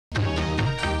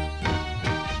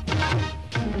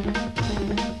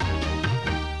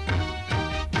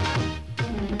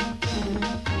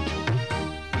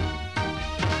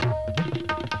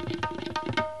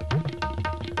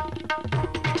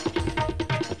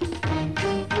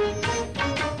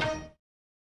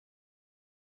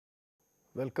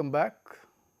Welcome back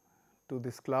to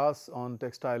this class on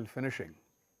textile finishing.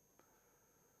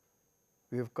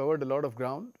 We have covered a lot of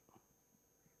ground.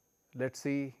 Let us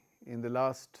see in the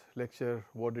last lecture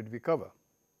what did we cover.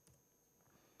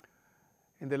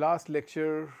 In the last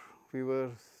lecture we were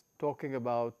talking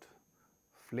about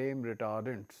flame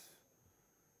retardants.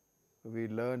 We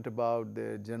learnt about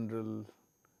their general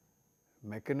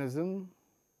mechanism,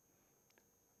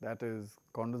 that is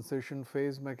condensation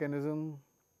phase mechanism,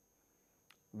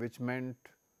 which meant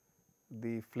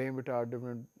the flame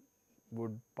retardant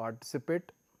would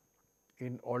participate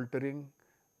in altering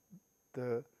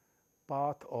the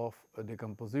path of a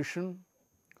decomposition,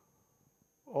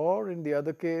 or in the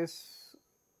other case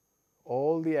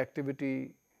all the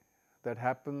activity that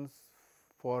happens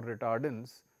for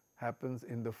retardants happens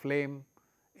in the flame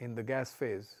in the gas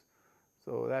phase.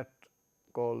 So, that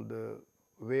called the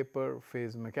vapor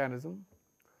phase mechanism.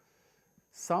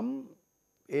 Some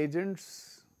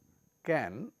agents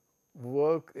can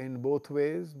work in both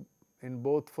ways, in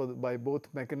both by both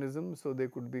mechanisms. So, they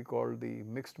could be called the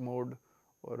mixed mode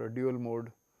or a dual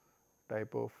mode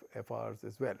type of FRs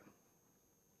as well.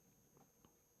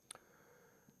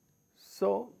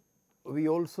 So, we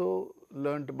also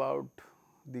learnt about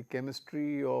the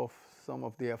chemistry of some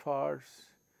of the FRs.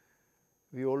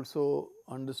 We also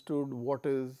understood what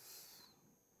is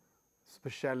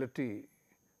speciality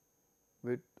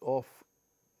of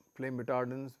flame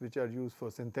retardants which are used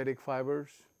for synthetic fibers.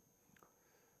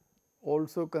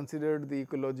 Also considered the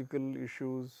ecological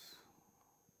issues,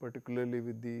 particularly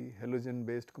with the halogen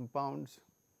based compounds.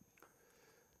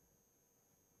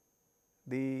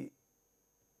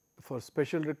 For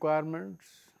special requirements,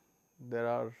 there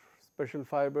are special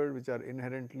fibers which are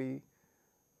inherently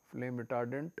flame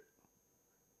retardant.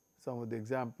 Some of the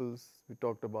examples we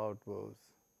talked about was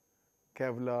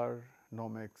Kevlar,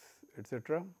 Nomex,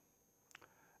 etc.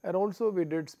 And also we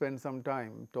did spend some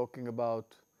time talking about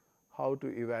how to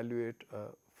evaluate a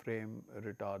flame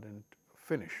retardant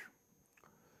finish.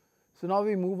 So, now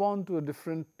we move on to a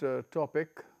different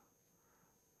topic.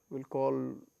 We will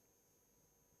call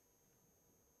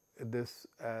this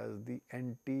as the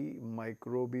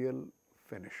antimicrobial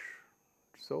finish.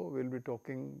 So, we will be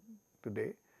talking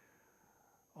today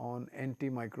on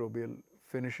antimicrobial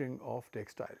finishing of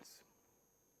textiles.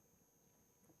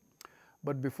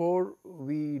 But before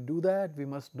we do that, we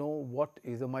must know what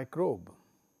is a microbe.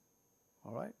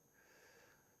 All right.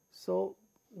 So,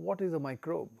 what is a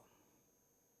microbe?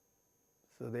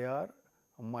 So, they are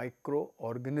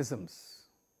microorganisms,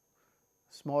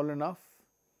 small enough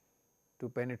to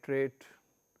penetrate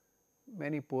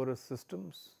many porous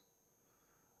systems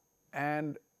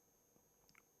and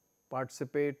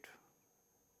participate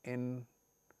in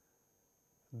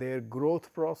their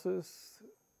growth process,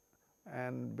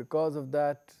 and because of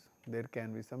that there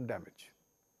can be some damage.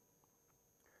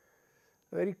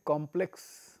 Very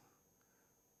complex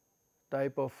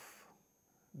type of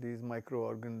these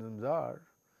microorganisms are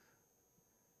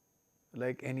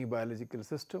like any biological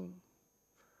system.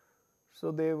 So,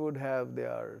 they would have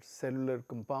their cellular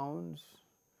compounds.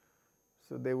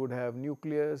 So, they would have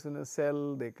nucleus in a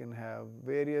cell, they can have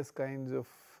various kinds of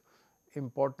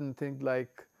important things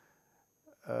like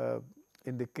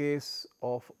in the case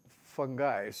of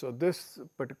fungi. So, this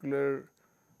particular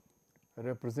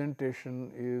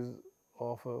representation is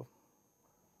of a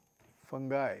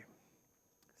fungi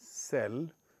cell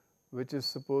which is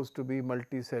supposed to be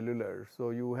multicellular. So,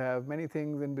 you have many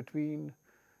things in between,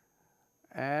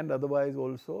 and otherwise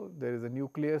also there is a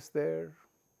nucleus there,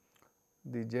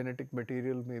 the genetic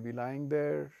material may be lying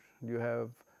there. You have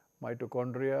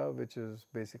mitochondria, which is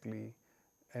basically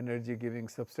energy giving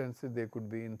substances, they could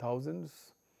be in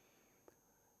thousands.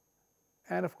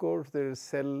 And of course, there is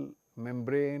cell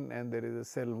membrane and there is a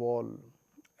cell wall,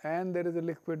 and there is a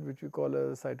liquid which we call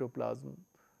a cytoplasm,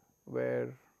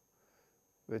 which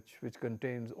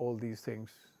contains all these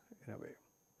things in a way.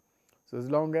 So, as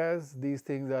long as these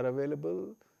things are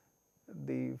available,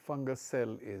 the fungus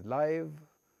cell is live,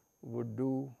 would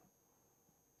do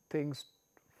things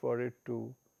for it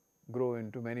to grow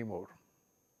into many more.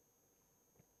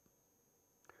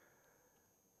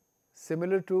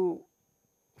 Similar to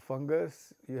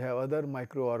fungus, you have other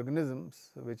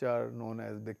microorganisms which are known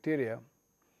as bacteria.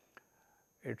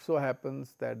 It so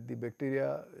happens that the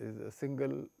bacteria is a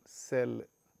single cell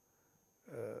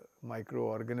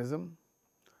microorganism,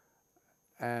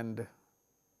 and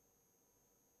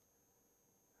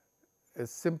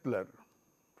is simpler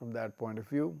from that point of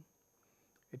view.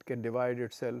 It can divide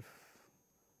itself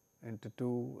into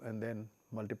two and then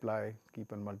multiply,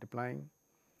 keep on multiplying.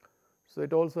 So,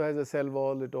 it also has a cell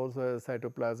wall, it also has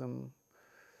cytoplasm.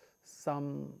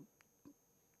 Some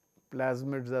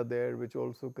plasmids are there which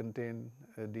also contain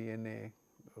a DNA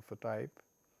of a type,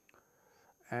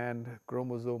 and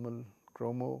chromosomal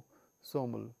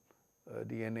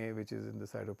DNA which is in the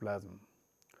cytoplasm.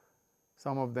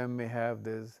 Some of them may have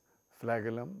this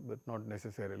flagellum, but not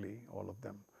necessarily all of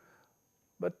them.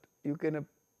 But you can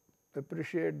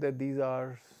appreciate that these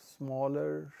are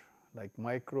smaller, like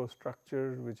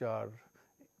microstructures, which are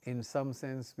in some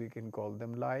sense we can call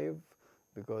them live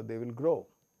because they will grow.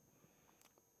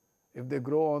 If they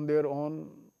grow on their own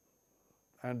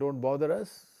and don't bother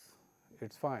us,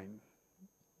 it's fine.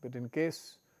 But in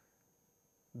case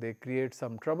they create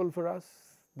some trouble for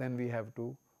us, then we have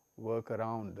to work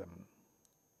around them.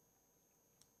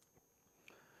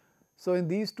 So, in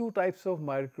these two types of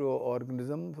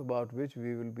microorganisms about which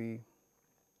we will be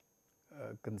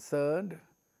concerned,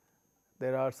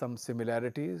 there are some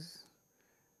similarities.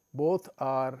 Both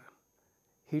are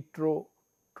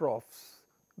heterotrophs,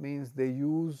 means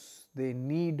they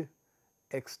need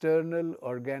external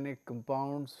organic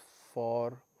compounds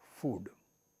for food.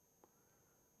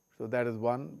 So, that is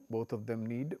one, both of them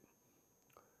need.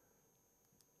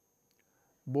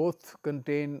 Both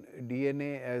contain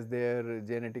DNA as their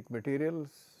genetic materials.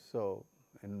 So,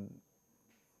 in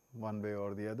one way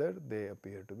or the other they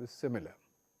appear to be similar.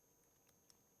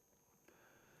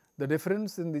 The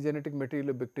difference in the genetic material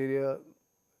of bacteria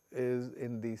is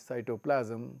in the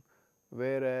cytoplasm,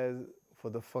 whereas for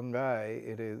the fungi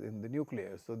it is in the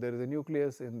nucleus. So, there is a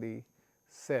nucleus in the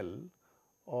cell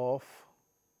of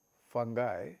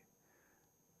fungi,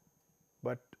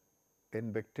 but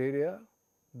in bacteria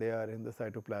they are in the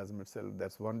cytoplasm itself.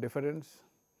 That is one difference.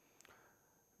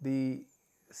 The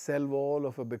cell wall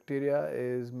of a bacteria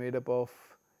is made up of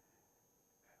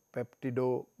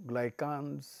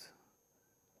peptidoglycans,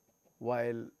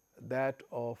 while that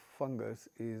of fungus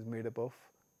is made up of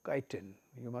chitin.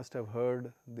 You must have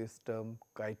heard this term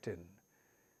chitin.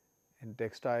 In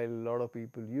textile, a lot of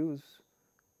people use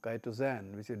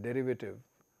chitosan, which is a derivative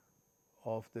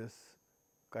of this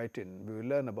chitin. We will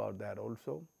learn about that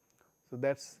also. So,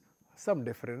 that is some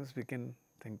difference we can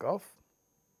think of.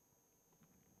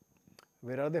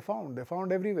 Where are they found? They are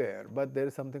found everywhere, but there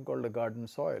is something called a garden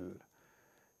soil,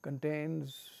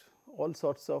 contains all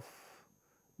sorts of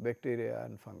bacteria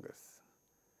and fungus.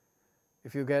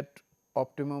 If you get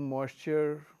optimum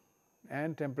moisture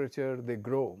and temperature, they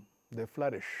grow, they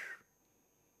flourish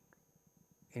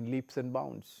in leaps and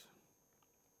bounds.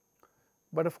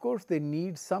 But of course, they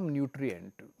need some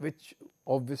nutrient which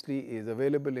obviously is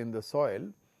available in the soil,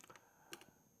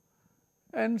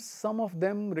 and some of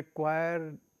them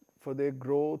require for their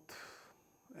growth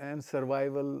and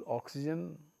survival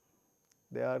oxygen.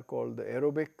 They are called the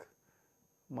aerobic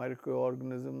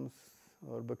microorganisms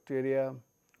or bacteria,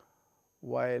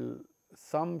 while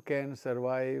some can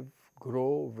survive,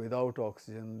 grow without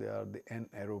oxygen. They are the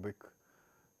anaerobic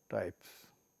types.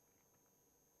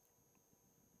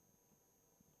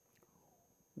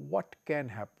 What can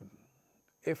happen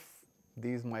if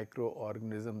these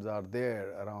microorganisms are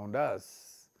there around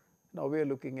us? Now, we are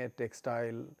looking at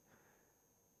textile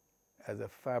as a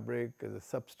fabric, as a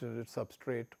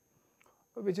substrate,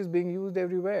 which is being used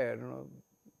everywhere.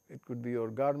 It could be your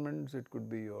garments, it could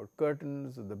be your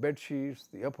curtains, the bed sheets,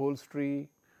 the upholstery,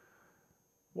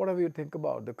 whatever you think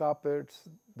about, the carpets,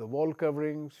 the wall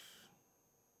coverings.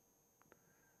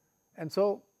 And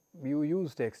so, you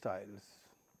use textiles,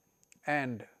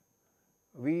 and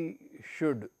we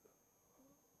should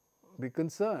be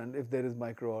concerned if there is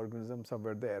microorganism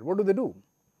somewhere there. What do?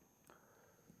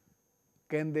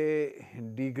 Can they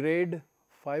degrade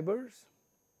fibers?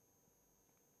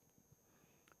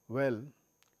 Well,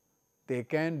 they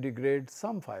can degrade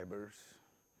some fibers.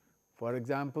 For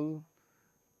example,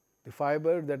 the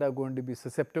fibers that are going to be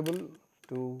susceptible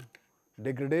to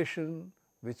degradation,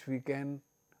 which we can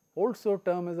also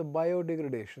term as a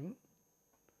biodegradation,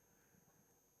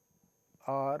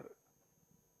 are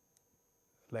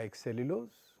like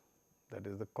cellulose, that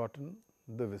is the cotton,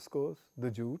 the viscose, the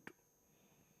jute.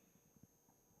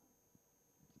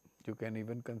 You can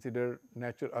even consider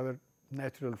other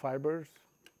natural fibers.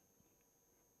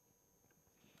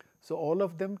 So, all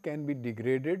of them can be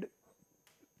degraded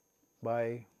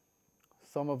by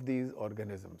some of these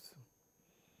organisms.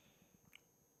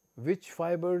 Which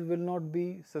fibers will not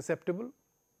be susceptible?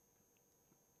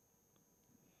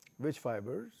 Which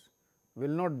fibers will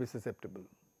not be susceptible?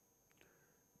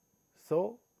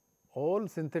 So, all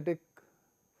synthetic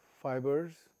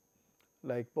fibers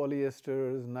like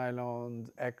polyesters, nylons,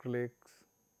 acrylics,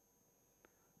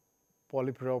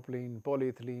 polypropylene,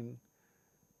 polyethylene,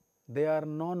 they are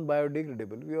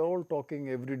non-biodegradable. We are all talking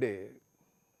every day.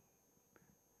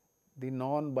 the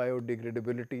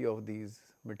non-biodegradability of these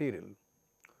material.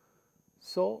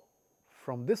 So,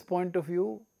 from this point of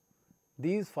view,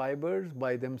 these fibers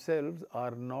by themselves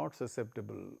are not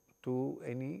susceptible to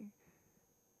any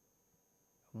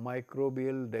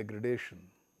microbial degradation.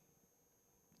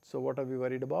 So, what are we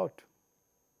worried about?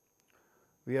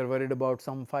 We are worried about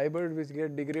some fibers which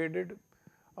get degraded.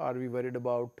 Are we worried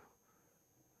about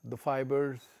the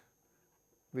fibers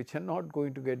which are not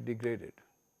going to get degraded?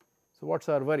 So, what is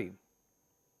our worry?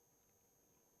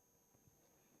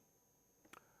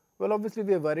 Well, obviously,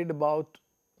 we are worried about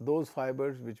those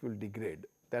fibers which will degrade.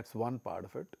 That is one part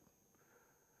of it.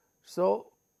 So,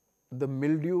 the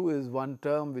mildew is one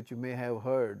term which you may have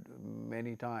heard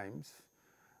many times.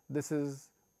 This is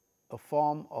a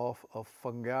form of a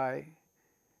fungi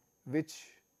which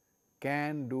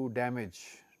can do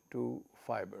damage to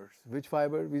fibers. Which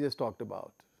fiber? We just talked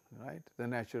about, right? The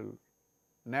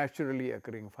naturally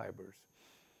occurring fibers.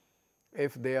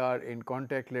 If they are in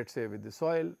contact, let us say, with the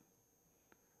soil,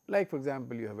 like for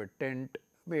example, you have a tent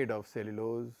made of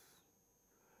cellulose,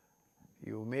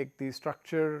 you make the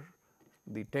structure,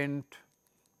 the tent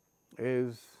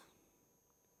is,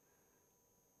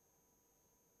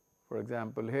 for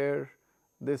example, here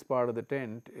this part of the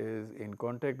tent is in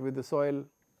contact with the soil.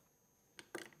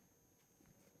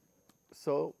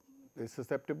 So, it is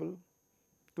susceptible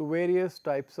to various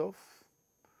types of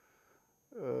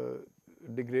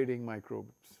degrading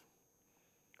microbes.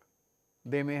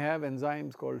 They may have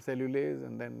enzymes called cellulase,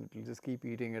 and then it will just keep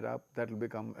eating it up, that will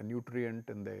become a nutrient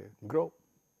and they grow.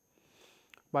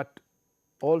 But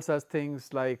all such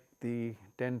things like the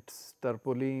tents,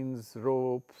 tarpaulins,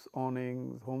 ropes,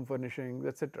 awnings, home furnishings,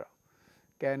 etc.,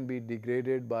 can be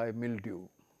degraded by mildew.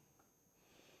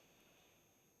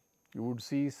 You would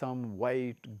see some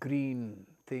white, green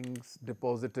things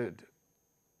deposited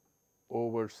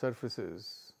over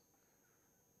surfaces.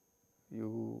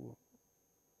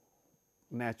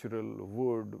 Natural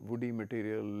wood, woody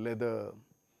material, leather,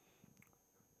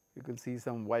 you can see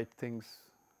some white things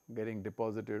getting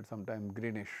deposited, sometimes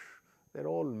greenish. They are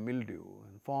all mildew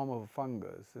in form of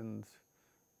fungus, and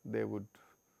they would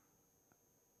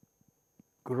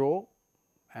grow,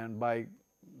 and by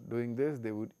doing this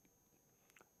they would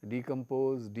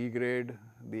decompose, degrade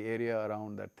the area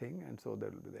around that thing, and so they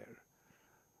will be there.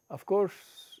 Of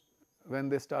course, when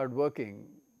they start working,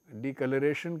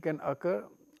 decoloration can occur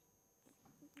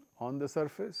on the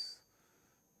surface,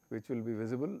 which will be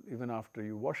visible even after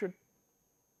you wash it,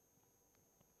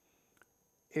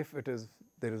 if it is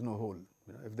there is no hole.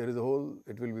 If there is a hole,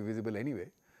 it will be visible anyway,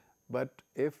 but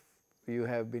if you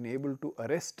have been able to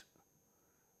arrest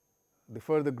the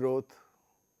further growth,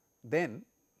 then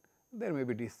there may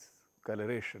be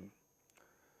discoloration.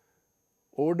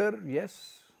 Odor,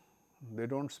 yes, they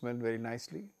do not smell very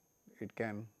nicely, it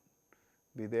can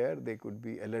be there, they could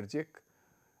be allergic,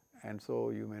 and so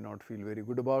you may not feel very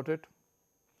good about it.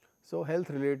 So, health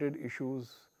related issues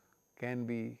can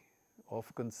be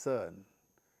of concern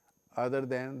other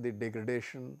than the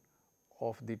degradation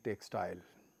of the textile.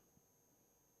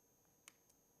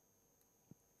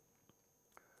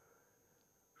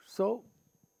 So,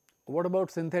 what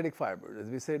about synthetic fibers?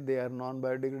 As we said, they are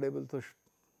non-biodegradable, so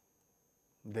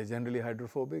they are generally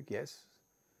hydrophobic, yes.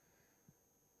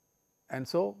 And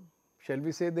so, shall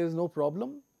we say there is no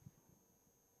problem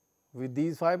with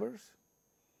these fibers?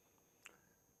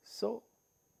 So,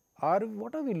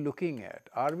 what are we looking at?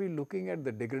 Are we looking at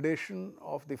the degradation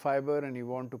of the fiber and you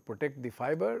want to protect the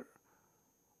fiber,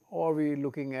 or are we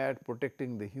looking at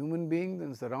protecting the human beings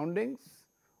and surroundings?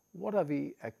 What are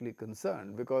we actually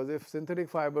concerned? Because if synthetic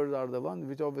fibers are the ones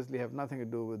which obviously have nothing to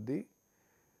do with the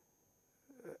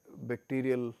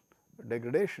bacterial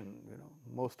degradation,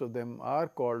 most of them are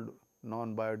called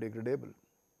non-biodegradable.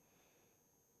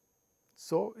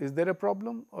 So, is there a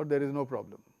problem or there is no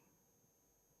problem?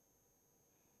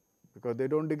 Because they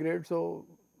do not degrade, so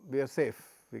we are safe,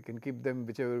 we can keep them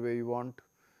whichever way you want,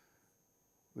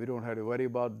 we do not have to worry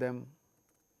about them.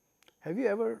 Have you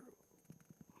ever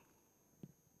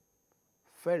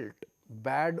felt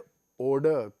bad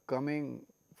odor coming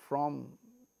from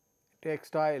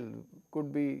textile,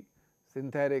 could be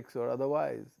synthetics or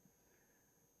otherwise,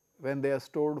 when they are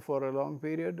stored for a long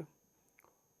period?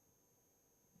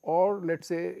 Or let us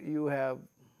say you have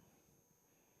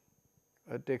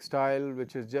a textile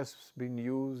which has just been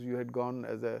used, you had gone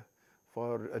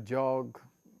for a jog,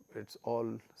 it is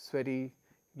all sweaty,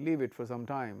 leave it for some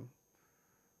time.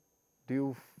 Did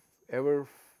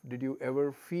you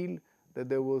ever feel that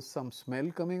there was some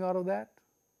smell coming out of that?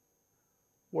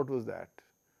 What was that?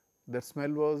 That smell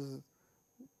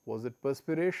was it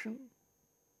perspiration,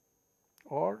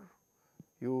 or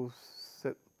you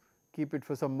keep it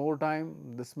for some more time,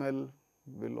 the smell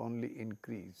will only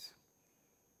increase.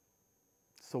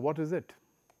 So, what is it?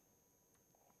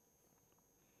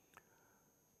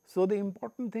 So, the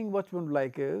important thing what we would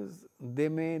like is they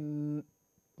may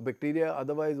bacteria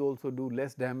otherwise also do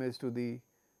less damage to the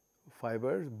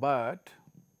fibers, but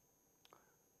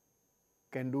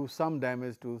can do some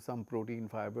damage to some protein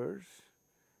fibers,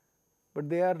 but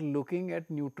they are looking at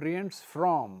nutrients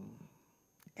from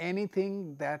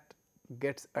anything that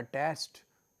gets attached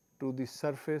to the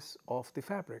surface of the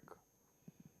fabric,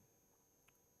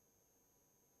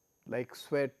 like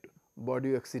sweat, body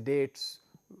oxidates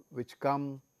which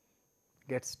come,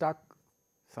 get stuck,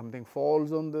 something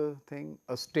falls on the thing,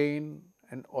 a stain,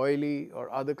 an oily or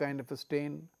other kind of a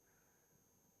stain,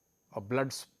 a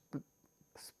blood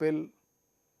spill,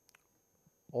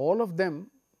 all of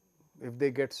them, if they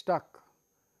get stuck,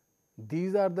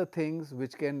 these are the things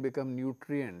which can become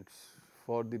nutrients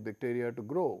for the bacteria to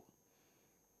grow.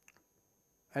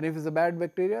 And if it is a bad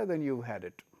bacteria, then you have had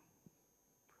it.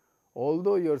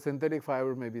 Although your synthetic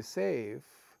fiber may be safe,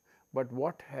 but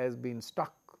what has been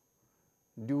stuck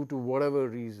due to whatever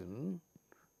reason,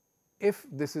 if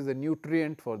this is a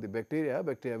nutrient for the bacteria,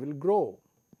 bacteria will grow.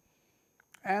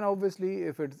 And obviously,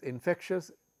 if it is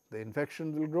infectious, the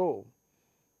infection will grow.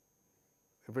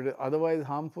 If it is otherwise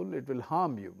harmful, it will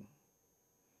harm you.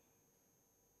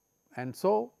 And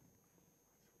so,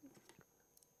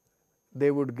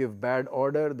 they would give bad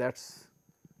odor, that is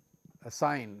a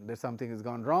sign that something has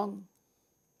gone wrong.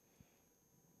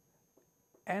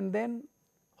 And then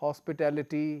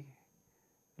hospitality,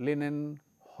 linen,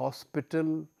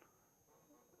 hospital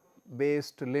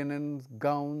based linens,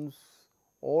 gowns,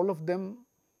 all of them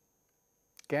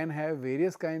can have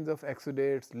various kinds of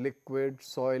exudates, liquid,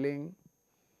 soiling,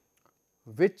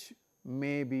 which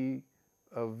may be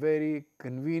a very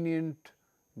convenient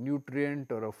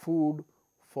nutrient or a food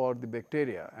for the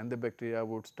bacteria, and the bacteria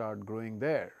would start growing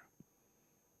there.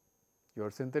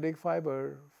 Your synthetic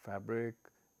fabric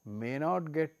may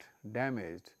not get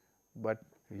damaged, but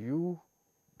you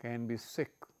can be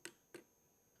sick.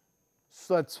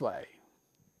 So,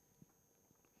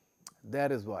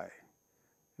 that is why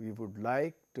we would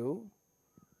like to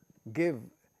give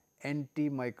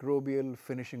antimicrobial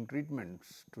finishing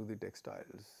treatments to the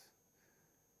textiles.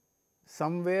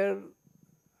 Somewhere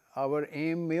our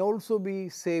aim may also be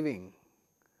saving,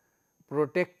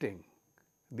 protecting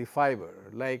the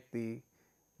fiber like the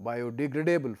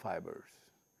biodegradable fibers,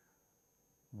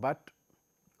 but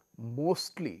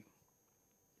mostly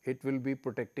it will be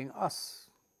protecting us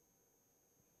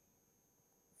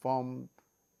from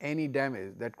any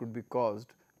damage that could be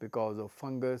caused because of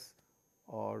fungus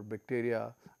or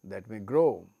bacteria that may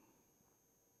grow.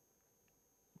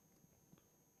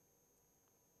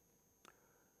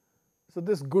 So,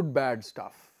 this good bad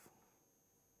stuff,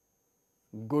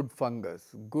 good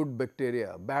fungus, good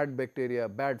bacteria,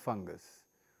 bad fungus.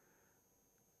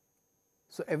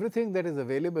 So, everything that is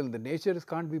available in the nature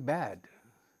can't be bad,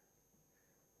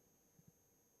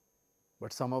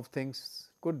 but some of things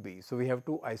could be. So, we have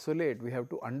to isolate, we have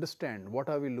to understand what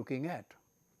are we looking at.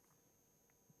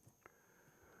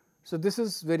 So, this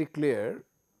is very clear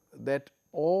that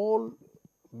all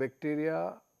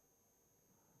bacteria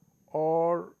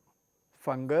or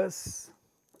fungus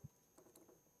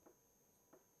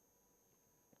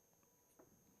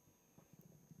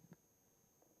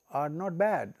are not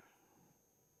bad.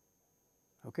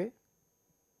 Okay?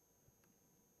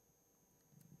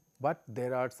 But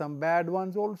there are some bad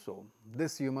ones also.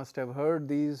 This you must have heard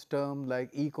these terms like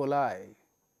E. coli,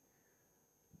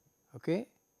 okay?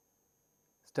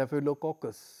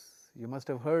 Staphylococcus, you must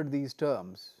have heard these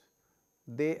terms.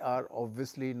 They are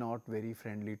obviously not very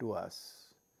friendly to us.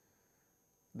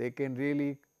 They can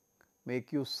really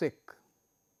make you sick.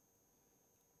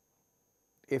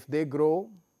 If they grow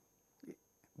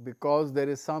because there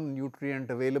is some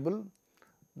nutrient available,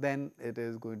 then it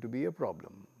is going to be a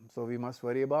problem. So, we must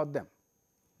worry about them.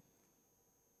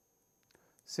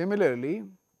 Similarly,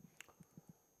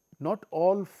 not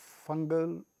all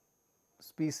fungal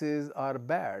species are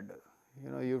bad.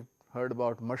 You have heard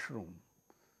about mushroom.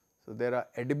 So, there are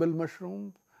edible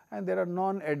mushrooms and there are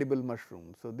non-edible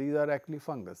mushrooms. So, these are actually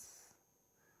fungus.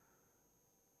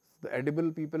 The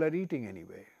edible people are eating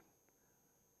anyway.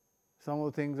 Some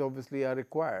of the things obviously are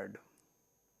required,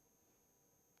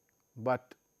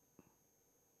 but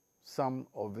some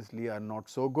obviously are not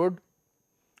so good.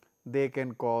 They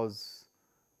can cause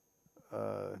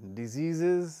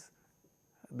diseases.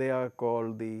 They are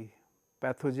called the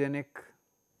pathogenic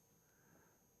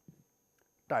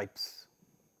types,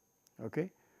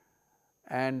 okay?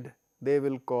 And they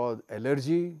will cause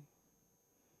allergy.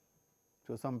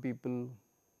 So, some people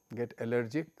get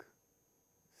allergic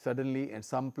suddenly in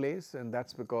some place, and that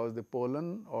is because the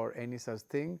pollen or any such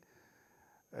thing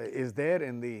is there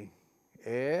in the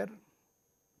air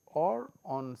or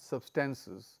on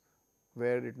substances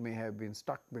where it may have been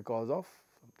stuck because of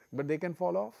something, but they can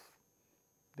fall off,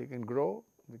 they can grow,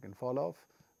 they can fall off,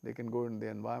 they can go in the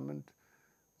environment.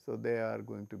 So, they are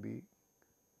going to be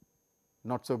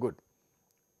not so good.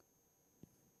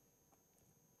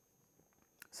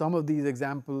 Some of these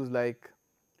examples like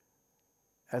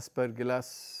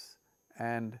Aspergillus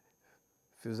and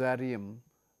Fusarium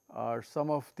are some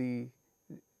of the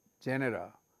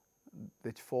genera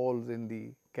which falls in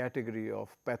the category of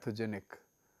pathogenic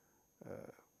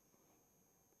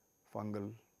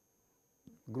fungal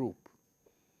group,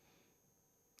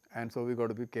 and so we got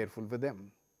to be careful with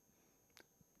them.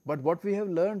 But what we have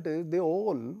learned is they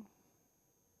all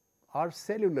are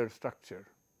cellular structure.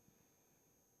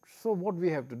 So, what we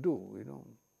have to do,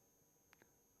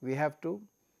 we have to,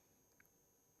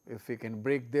 if we can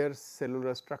break their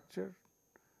cellular structure,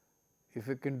 if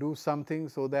we can do something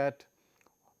so that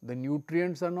the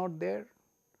nutrients are not there,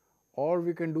 or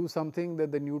we can do something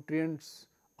that the nutrients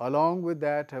along with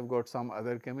that have got some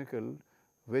other chemical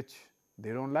which they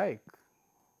do not like,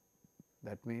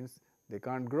 that means they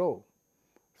can't grow.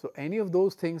 So, any of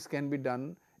those things can be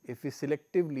done if we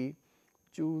selectively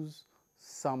choose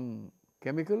some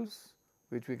chemicals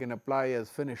which we can apply as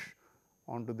finish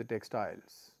onto the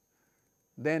textiles.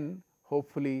 Then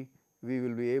hopefully, we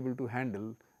will be able to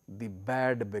handle the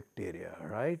bad bacteria,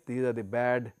 right. These are the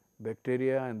bad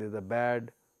bacteria and these are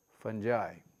bad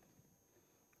fungi.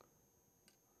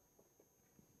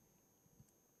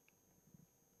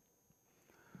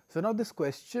 So, now this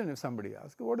question, if somebody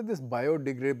asks, what is this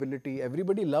biodegradability?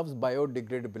 Everybody loves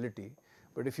biodegradability,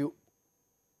 but if you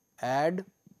add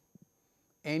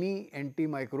any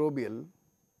antimicrobial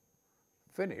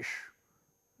finish,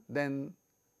 then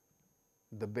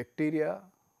the bacteria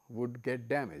would get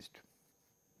damaged,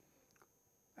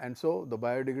 and so the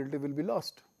biodegradability will be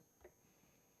lost.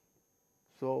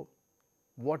 So,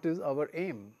 what is our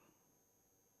aim?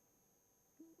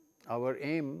 Our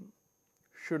aim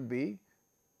should be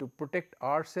to protect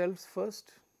ourselves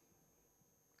first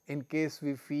in case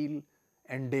we feel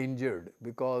endangered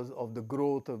because of the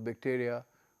growth of bacteria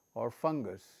or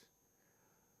fungus.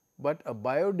 But a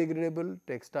biodegradable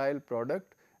textile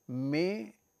product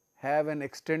may have an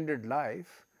extended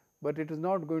life, but it is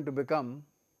not going to become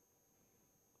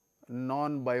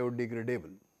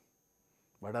non-biodegradable.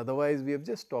 But otherwise, we have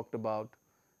just talked about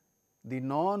the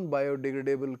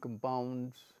non-biodegradable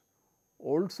compounds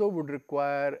also would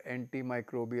require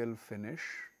antimicrobial finish,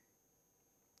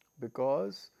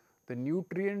 because the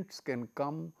nutrients can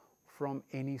come from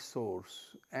any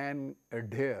source and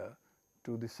adhere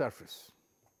to the surface.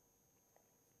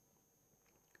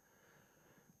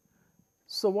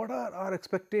 So, what are our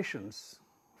expectations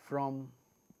from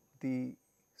the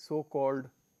so called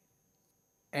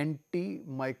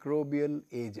antimicrobial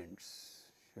agents?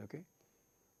 Okay.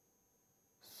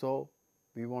 So,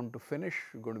 we want to finish,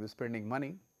 we are going to be spending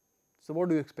money. So, what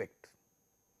do you expect?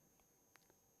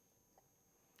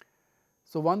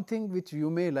 So, one thing which you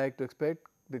may like to expect,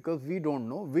 because we do not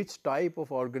know which type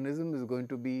of organism is going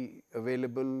to be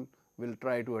available, will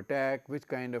try to attack, which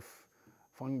kind of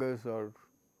fungus or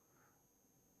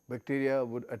bacteria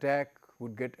would attack,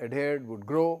 would get adhered, would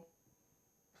grow.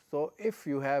 So, if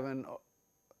you have an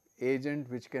agent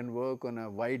which can work on a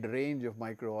wide range of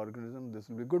microorganisms, this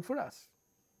will be good for us.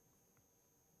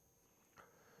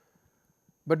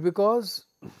 But because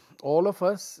all of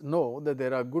us know that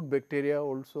there are good bacteria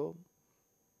also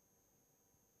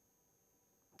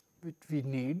which we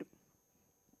need,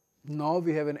 now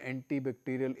we have an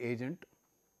antibacterial agent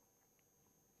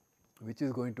which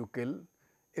is going to kill.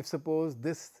 If suppose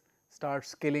this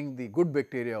starts killing the good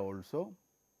bacteria also,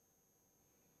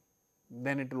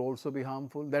 then it will also be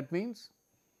harmful. That means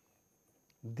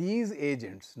these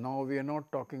agents, now we are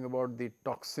not talking about the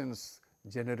toxins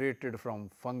generated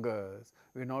from fungus,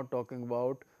 we are not talking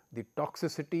about the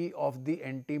toxicity of the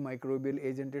antimicrobial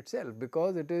agent itself,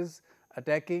 because it is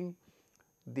attacking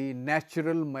the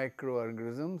natural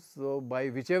microorganisms. So, by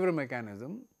whichever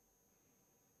mechanism,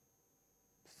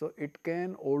 so it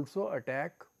can also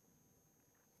attack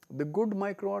the good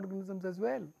microorganisms as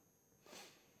well.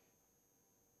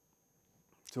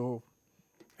 So,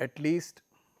 at least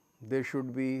they should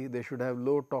have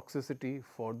low toxicity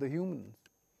for the humans,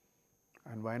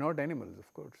 and why not animals,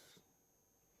 of course,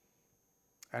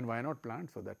 and why not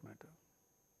plants for that matter.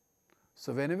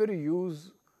 So, whenever you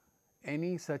use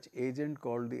any such agent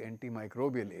called the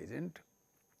antimicrobial agent,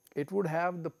 it would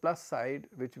have the plus side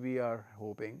which we are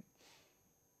hoping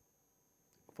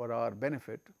for our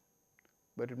benefit,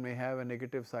 but it may have a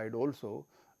negative side also,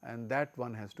 and that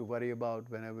one has to worry about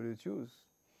whenever you choose.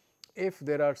 If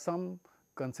there are some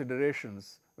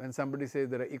considerations, when somebody says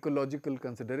there are ecological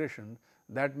considerations,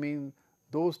 that means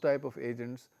those type of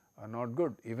agents are not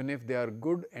good, even if they are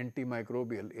good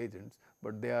antimicrobial agents,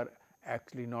 but they are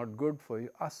actually not good for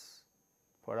us,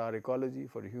 for our ecology,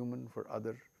 for human, for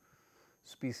other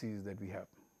species that we have.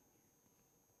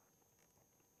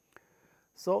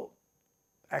 So,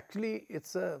 actually it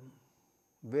is a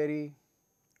very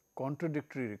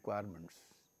contradictory requirements.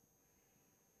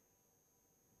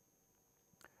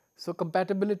 So,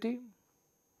 compatibility,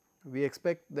 we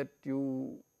expect that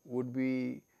you would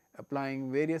be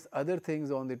applying various other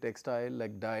things on the textile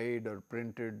like dyed or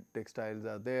printed textiles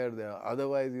are there.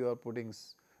 Otherwise, you are putting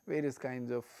various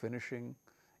kinds of finishing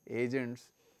agents.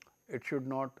 It should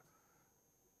not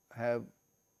have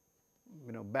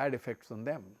bad effects on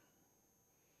them.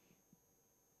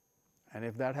 And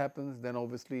if that happens, then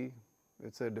obviously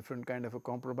it is a different kind of a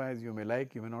compromise, you may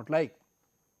like, you may not like.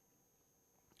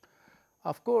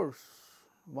 Of course,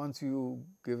 once you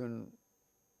given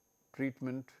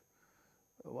treatment,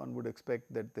 one would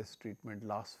expect that this treatment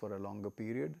lasts for a longer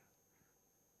period.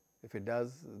 If it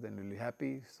does, then you will be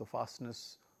happy. So,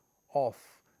 fastness of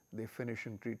the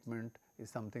finishing treatment is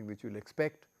something which you will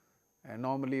expect, and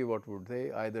normally what would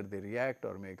they, either they react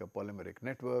or make a polymeric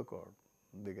network, or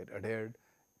they get adhered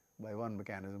by one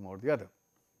mechanism or the other.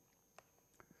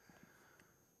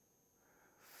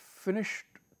 Finished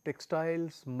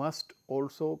textiles must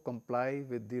also comply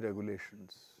with the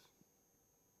regulations.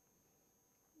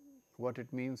 What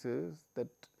it means is that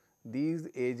these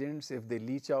agents, if they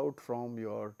leach out from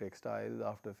your textiles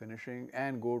after finishing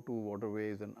and go to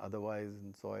waterways and otherwise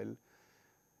in soil,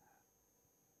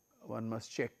 one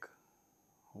must check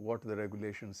what the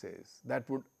regulation says. That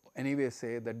would anyway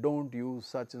say that do not use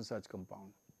such and such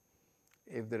compound.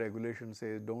 If the regulation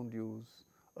says do not use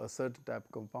a certain type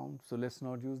of compound, so let us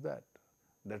not use that.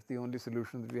 That is the only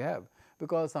solution that we have,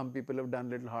 because some people have done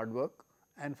little hard work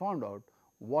and found out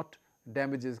what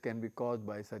damages can be caused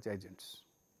by such agents.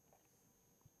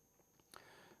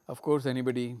 Of course,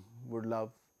 anybody would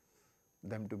love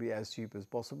them to be as cheap as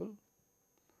possible,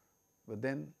 but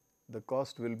then the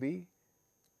cost will be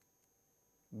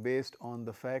based on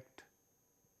the fact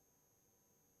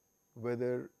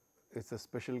whether it is a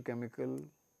special chemical,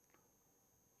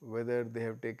 whether they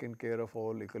have taken care of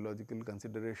all ecological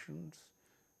considerations.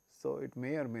 So, it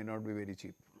may or may not be very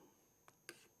cheap.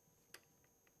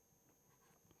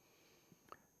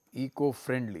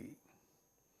 Eco-friendly.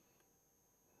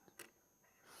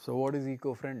 So, what is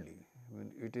eco-friendly? I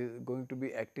mean, it is going to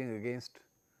be acting against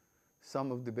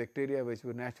some of the bacteria which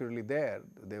were naturally there,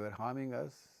 they were harming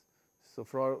us.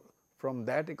 So, from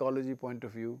that ecology point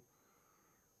of view,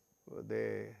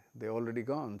 they already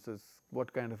gone. So,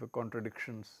 what kind of a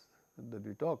contradictions that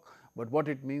we talk, but what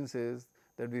it means is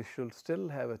that we should still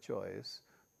have a choice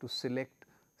to select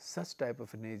such type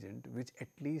of an agent which at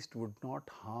least would not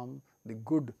harm the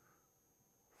good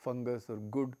fungus or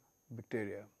good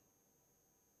bacteria.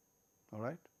 All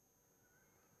right.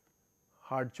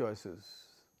 Hard choices.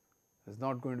 It is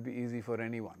not going to be easy for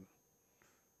anyone.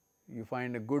 You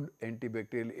find a good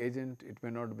antibacterial agent, it may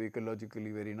not be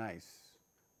ecologically very nice,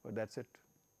 but that is it.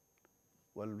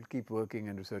 Well, we will keep working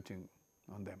and researching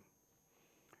on them.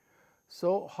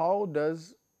 So, how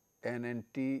does an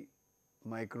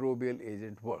antimicrobial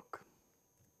agent work?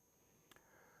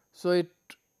 So, it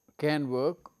can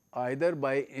work either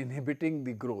by inhibiting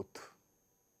the growth.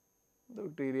 The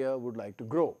bacteria would like to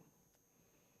grow,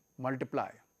 multiply.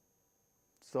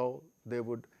 So, they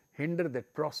would hinder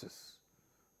that process,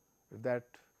 if that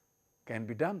can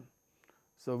be done.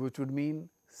 So, which would mean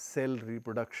cell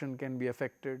reproduction can be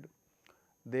affected.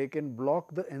 They can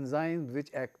block the enzymes which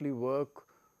actually work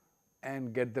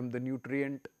and get them the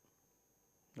nutrient.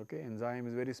 Okay. Enzyme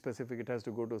is very specific, it has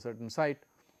to go to a certain site,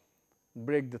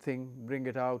 break the thing, bring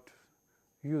it out,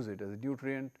 use it as a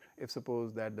nutrient. If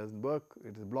suppose that does not work,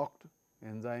 it is blocked,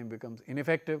 enzyme becomes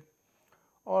ineffective,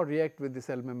 or react with the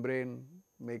cell membrane,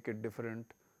 make it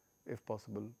different if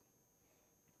possible,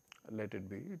 let it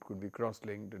be. It could be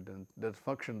cross-linked, it does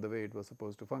function the way it was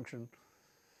supposed to function,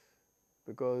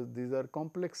 because these are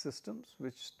complex systems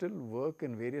which still work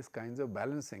in various kinds of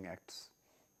balancing acts,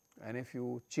 and if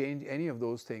you change any of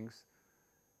those things,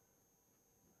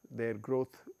 their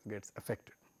growth gets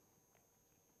affected.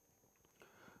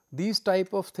 These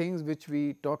type of things which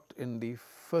we talked in the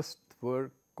first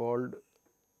were called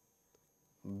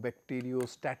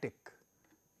bacteriostatic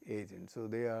agents. So,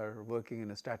 they are working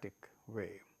in a static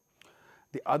way.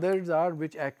 The others are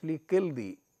which actually kill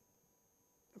the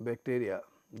bacteria,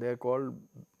 they are called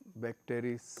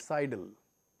bactericidal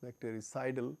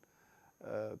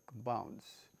compounds.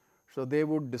 So, they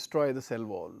would destroy the cell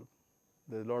wall.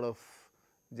 There is a lot of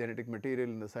genetic material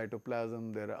in the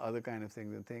cytoplasm, there are other kind of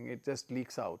things and it just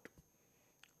leaks out.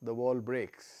 The wall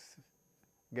breaks,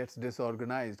 gets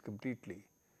disorganized completely.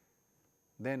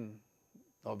 Then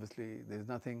obviously there is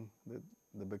nothing,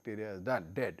 the bacteria is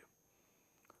done, dead.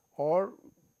 Or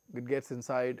it gets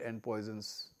inside and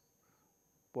poisons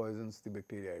the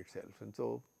bacteria itself, and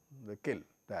so they kill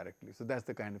directly. So, that is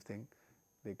the kind of thing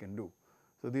they can do.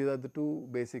 So, these are the two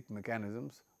basic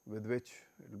mechanisms with which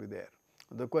it will be there.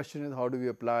 The question is, how do we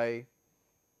apply,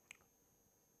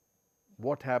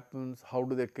 what happens, how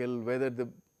do they kill, whether the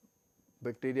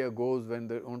bacteria goes when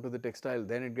they onto the textile,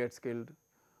 then it gets killed,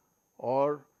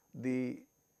 or the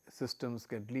systems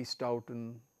get leached out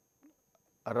in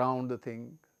around the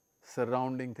thing,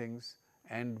 surrounding things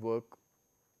and work,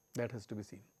 that has to be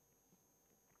seen.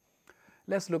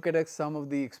 Let us look at some of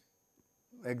the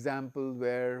examples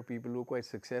where people who are quite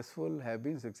successful have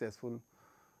been successful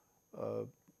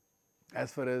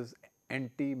as far as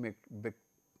antimicrobial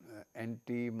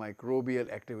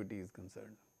activity is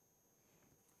concerned.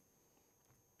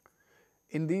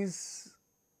 In these,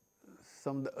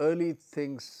 some of the early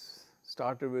things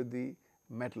started with the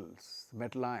metals,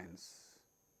 metal ions.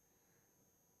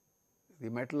 The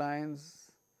metal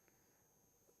ions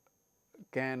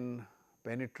can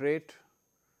penetrate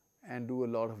and do a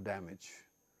lot of damage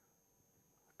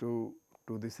to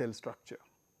the cell structure.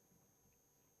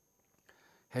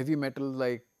 Heavy metals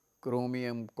like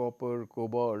chromium, copper,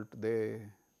 cobalt, they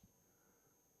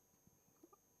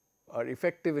are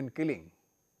effective in killing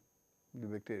the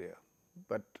bacteria,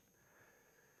 but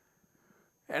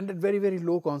and at very, very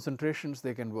low concentrations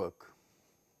they can work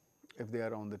if they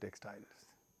are on the textiles.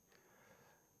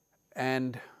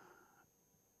 And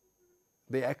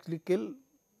they actually kill.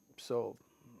 So,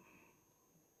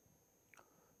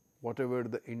 whatever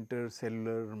the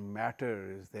intercellular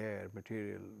matter is there,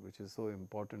 material which is so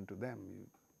important to them,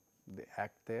 they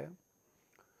act there,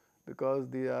 because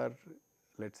they are,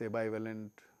 let us say, bivalent,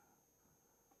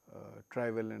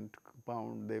 trivalent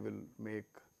compound, they will make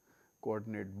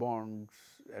coordinate bonds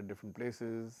at different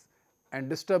places and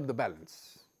disturb the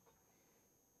balance,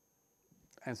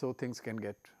 and so things can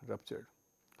get ruptured.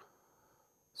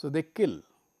 So, they kill,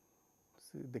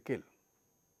 see, they kill.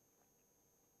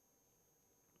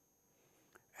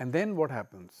 And then what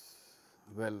happens?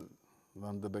 Well,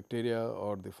 when the bacteria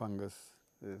or the fungus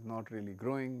is not really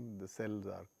growing, the cells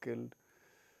are killed,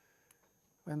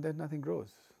 and then nothing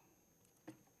grows.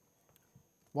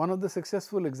 One of the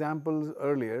successful examples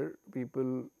earlier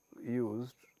people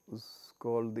used was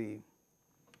called the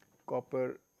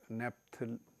copper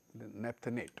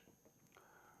naphthenate.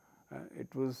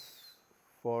 It was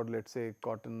for, let us say,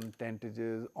 cotton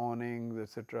tentages, awnings,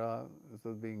 etc. This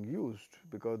was being used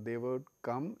because they would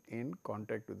come in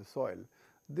contact with the soil.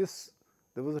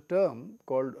 There was a term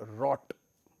called rot.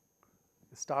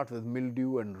 It starts with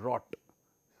mildew and rot.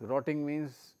 So, rotting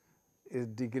means is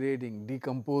degrading,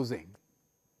 decomposing.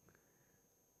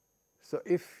 So,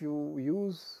 if you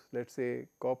use, let us say,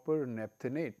 copper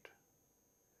naphthenate,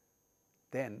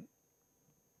 then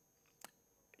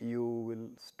you will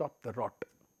stop the rot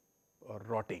or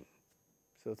rotting.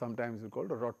 So, sometimes we call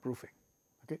it rot proofing.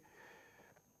 Okay.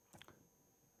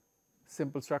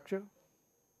 Simple structure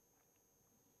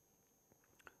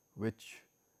which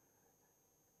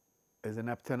is a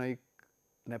naphthoic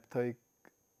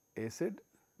acid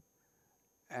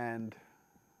and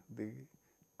the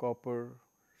copper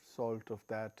salt of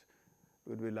that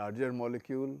would be larger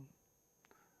molecule,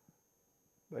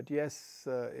 but yes,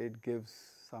 it gives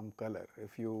some color.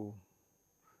 If you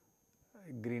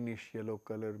greenish yellow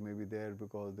color may be there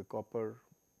because the copper,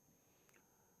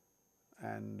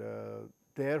 and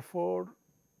therefore,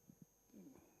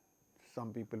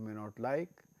 some people may not like,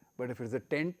 but if it is a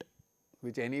tent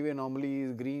which anyway normally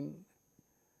is green,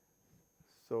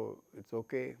 so it is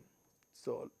okay.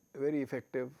 So, very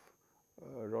effective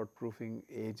rot proofing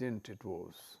agent it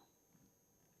was.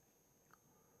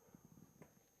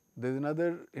 There is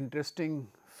another interesting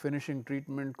finishing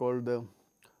treatment called the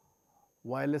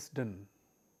Williston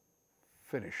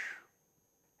finish.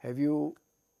 Have you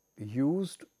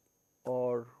used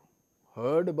or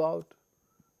heard about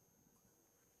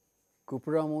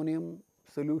cuprammonium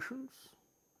solutions?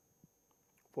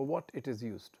 For what it is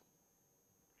used?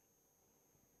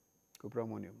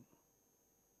 Cuprammonium.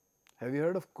 Have you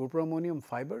heard of cuprammonium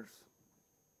fibers?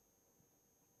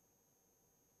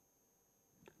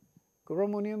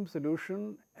 Cuprammonium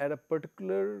solution at a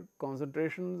particular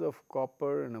concentrations of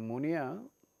copper and ammonia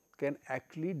can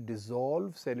actually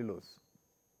dissolve cellulose.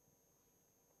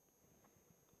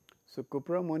 So,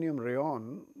 cuprammonium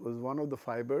rayon was one of the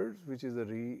fibers which is a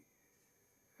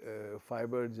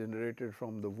fiber generated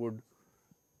from the wood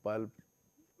pulp,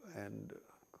 and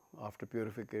after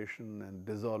purification and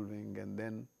dissolving and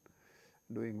then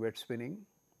doing wet spinning,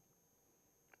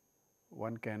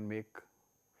 one can make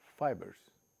fibers.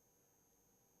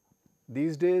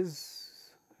 These days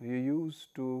you use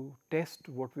to test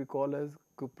what we call as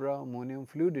cuprammonium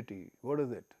fluidity. What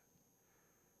is it?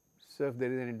 So, if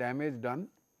there is any damage done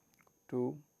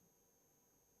to,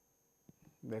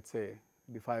 let us say,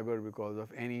 the fiber because of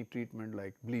any treatment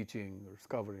like bleaching or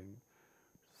scouring,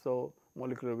 so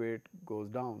molecular weight goes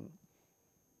down.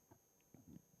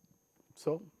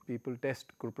 So, people test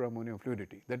cuprammonium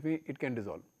fluidity, that way it can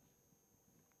dissolve,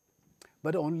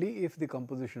 but only if the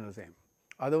composition is same.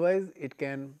 Otherwise, it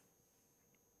can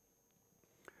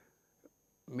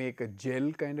make a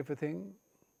gel kind of a thing,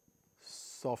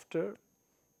 softer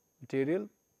material.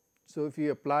 So, if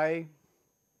you apply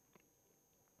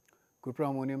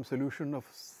cuprammonium solution of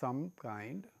some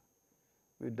kind,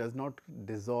 it does not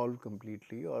dissolve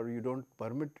completely, or you do not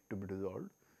permit it to be dissolved,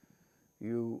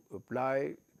 you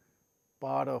apply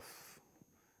part of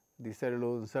the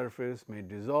cellulose surface may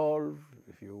dissolve.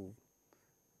 If you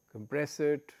compress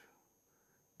it,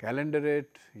 calender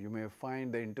it, you may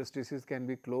find the interstices can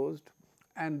be closed,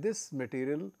 and this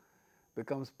material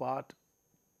becomes part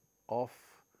of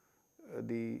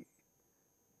the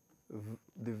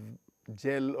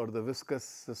gel or the viscous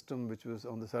system which was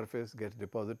on the surface gets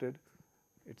deposited.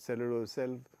 Its cellulose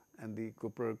itself and the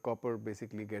copper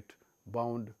basically get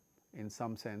bound in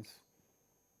some sense.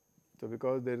 So,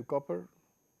 because there is copper,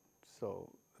 so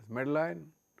it is metal ion,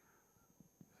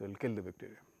 so it will kill the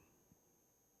bacteria.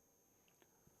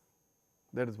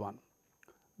 That is one.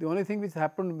 The only thing which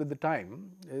happened with the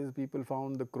time is people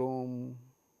found the chrome,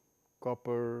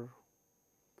 copper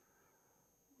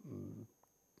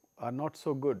are not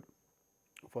so good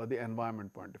for the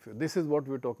environment point of view. This is what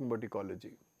we are talking about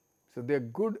ecology. So, they are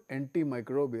good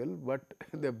antimicrobial, but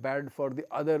they are bad for the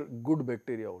other good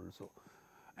bacteria also,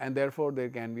 and therefore, there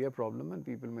can be a problem and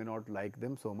people may not like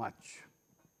them so much,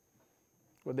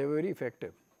 but they are very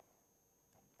effective.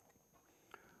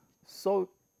 So,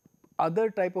 other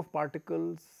type of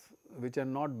particles which are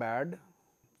not bad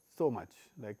so much,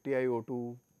 like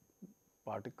TiO2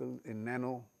 particles in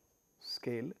nano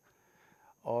scale,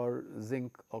 or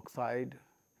zinc oxide.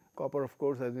 Copper, of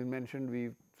course, as we mentioned, we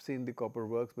have seen the copper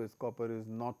works, but copper is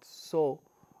not so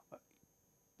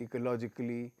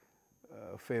ecologically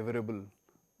favorable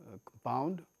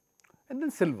compound. And then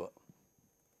silver.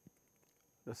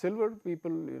 The silver,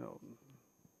 people,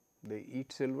 they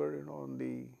eat silver, on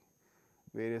the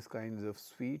various kinds of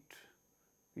sweet.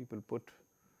 People put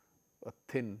a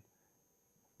thin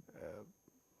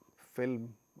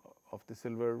film of the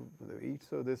silver they eat.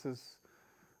 So, this is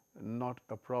not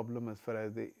a problem as far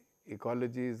as the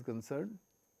ecology is concerned.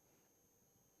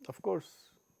 Of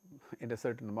course, in a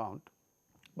certain amount,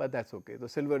 but that is okay. So,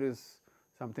 silver is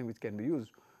something which can be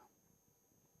used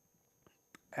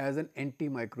as an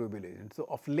antimicrobial agent. So,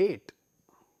 of late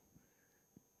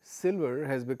silver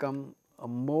has become a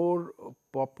more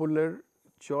popular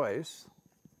choice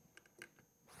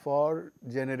for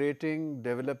generating,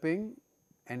 developing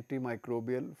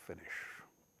antimicrobial finish.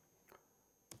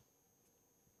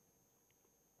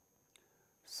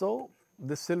 So,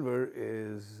 the silver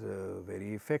is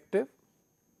very effective,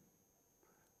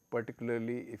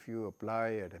 particularly if you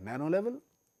apply at a nano level.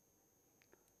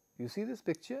 You see this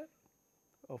picture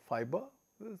of fiber,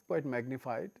 it is quite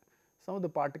magnified. Some of the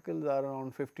particles are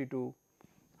around 50 to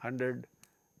 100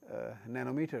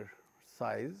 nanometer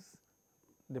size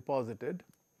deposited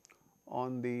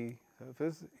on the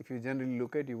surface. If you generally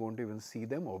look at, you will not even see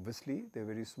them, obviously they are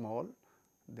very small,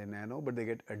 they are nano, but they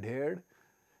get adhered.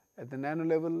 At the nano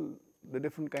level, the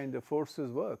different kinds of forces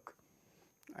work,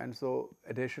 and so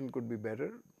adhesion could be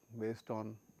better based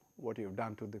on what you have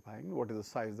done to the thing, what is the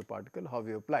size of the particle, how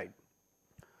we applied.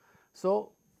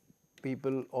 So,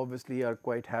 people obviously are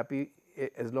quite happy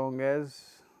as long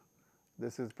as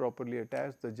this is properly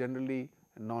attached, they are generally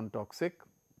non-toxic.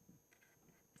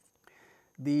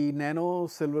 The nano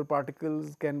silver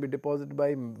particles can be deposited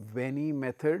by many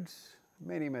methods.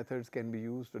 Many methods can be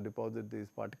used to deposit these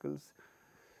particles.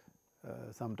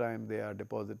 Sometimes they are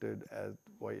deposited as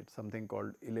something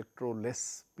called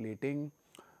electroless plating.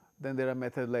 Then there are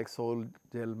methods like sol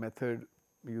gel method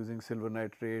using silver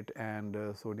nitrate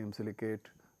and sodium silicate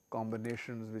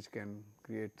combinations which can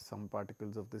create some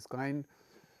particles of this kind,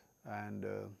 and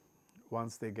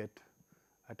once they get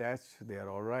attached they are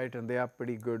all right, and they are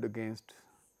pretty good against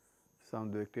some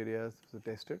of the bacteria so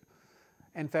tested.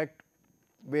 In fact,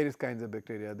 various kinds of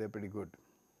bacteria they are pretty good.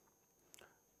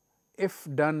 if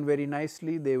done very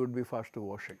nicely, they would be fast to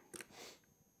washing.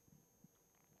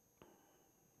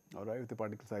 All right, if the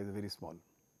particle size is very small.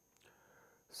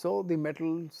 So, the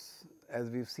metals, as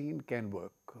we have seen, can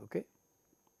work. Okay.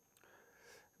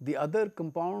 The other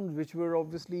compounds which were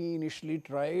obviously initially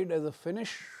tried as a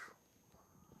finish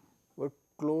were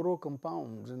chloro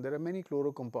compounds, and there are many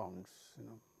chloro compounds,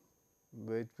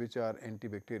 which are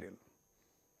antibacterial,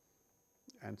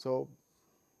 and so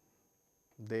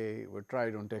they were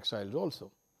tried on textiles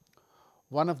also.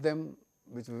 One of them,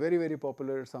 which was very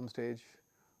popular at some stage,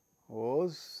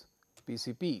 was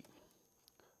PCP,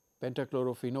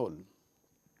 pentachlorophenol.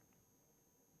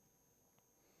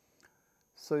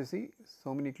 So, you see,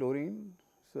 so many chlorine,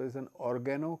 so it is an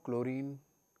organochlorine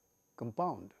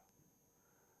compound.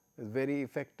 It is very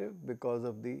effective because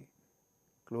of the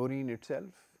chlorine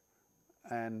itself,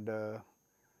 and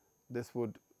this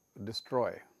would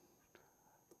destroy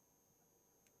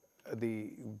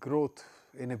the growth,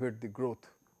 inhibit the growth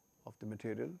of the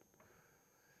material.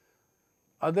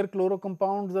 Other chloro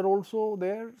compounds are also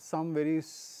there, some very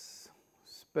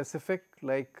specific,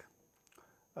 like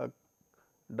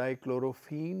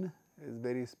dichlorophene is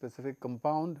very specific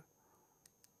compound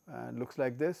and looks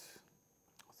like this.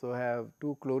 So, have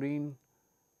two chlorine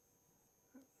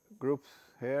groups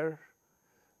here,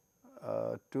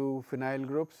 two phenyl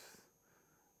groups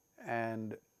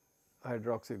and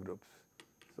hydroxy groups.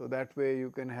 So, that way you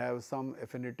can have some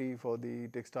affinity for the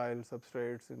textile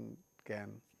substrates and can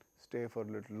stay for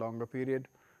a little longer period.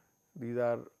 These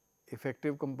are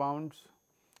effective compounds.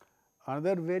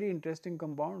 Another very interesting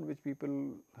compound which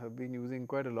people have been using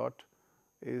quite a lot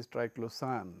is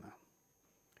triclosan.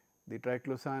 The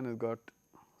triclosan has got,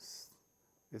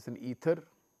 is an ether, it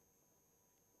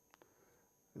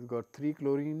has got 3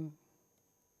 chlorine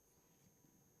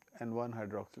and 1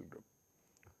 hydroxyl group.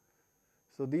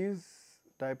 So, these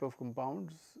type of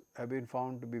compounds have been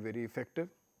found to be very effective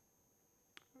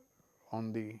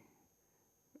on the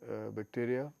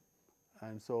bacteria,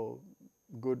 and so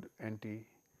good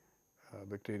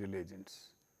anti-bacterial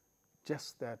agents.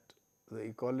 Just that the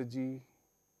ecology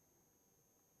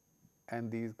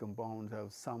and these compounds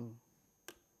have some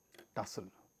tussle.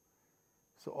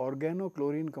 So,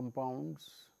 organochlorine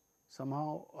compounds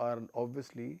somehow are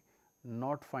obviously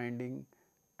not finding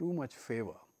too much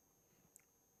favor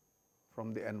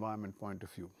from the environment point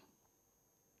of view.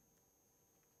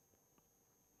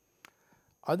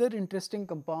 Other interesting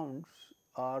compounds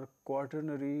are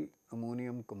quaternary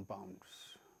ammonium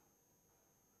compounds.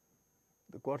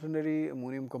 The quaternary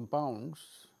ammonium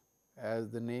compounds,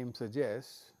 as the name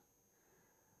suggests,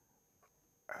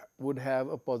 would have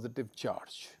a positive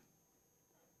charge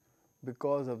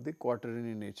because of the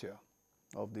quaternary nature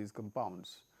of these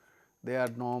compounds. They are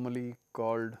normally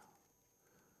called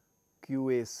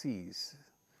QACs,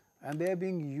 and they are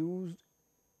being used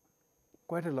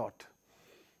quite a lot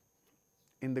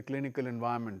in the clinical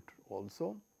environment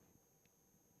also.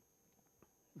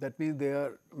 That means they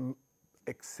are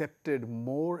accepted,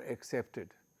 more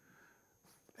accepted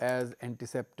as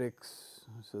antiseptics.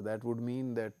 So, that would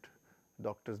mean that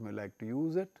doctors may like to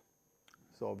use it.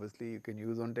 So, obviously, you can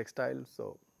use on textiles.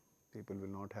 So, people will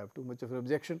not have too much of an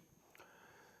objection.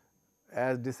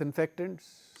 As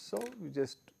disinfectants, so you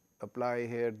just apply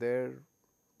here, there,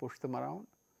 push them around,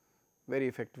 very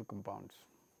effective compounds.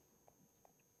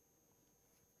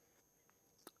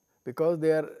 Because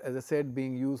they are, as I said,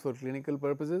 being used for clinical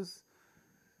purposes,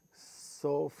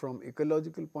 so from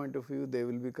ecological point of view, they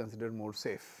will be considered more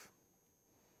safe.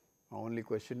 The only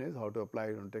question is how to apply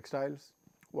it on textiles,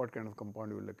 what kind of compound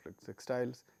you will like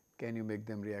textiles, can you make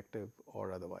them reactive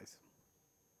or otherwise.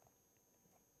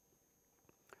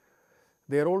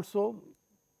 They are also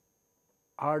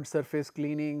hard surface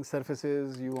cleaning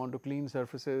surfaces, you want to clean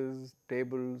surfaces,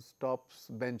 tables, tops,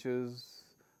 benches,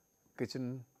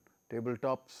 kitchen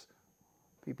tabletops,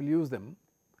 people use them,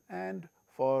 and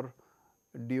for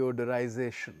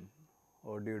deodorization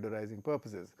or deodorizing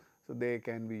purposes. So, they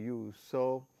can be used.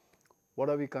 So, what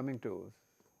are we coming to?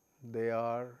 They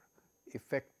are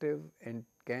effective and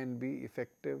can be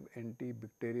effective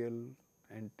antibacterial,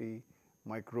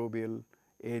 antimicrobial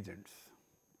agents.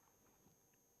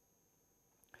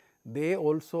 They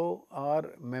also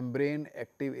are membrane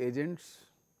active agents,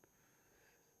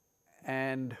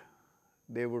 and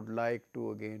they would like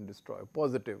to again destroy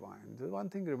positive ions. One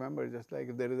thing remember, just like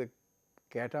if there is a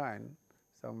cation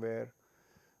somewhere,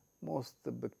 most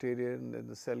the bacteria and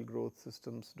the cell growth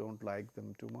systems do not like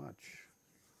them too much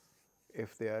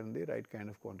if they are in the right kind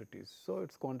of quantities. So,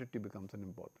 its quantity becomes an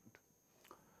important.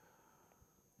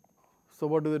 So,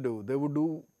 what do? They would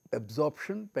do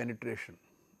absorption penetration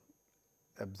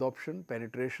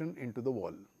into the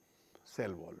wall,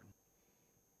 cell wall.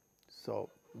 So,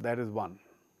 that is one.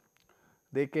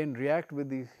 They can react with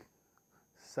the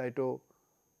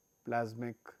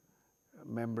cytoplasmic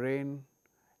membrane,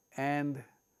 and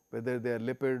whether they are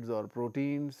lipids or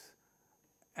proteins,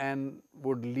 and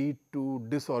would lead to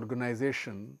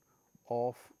disorganization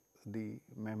of the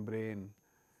membrane,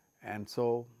 and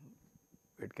so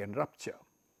it can rupture.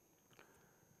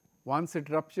 Once it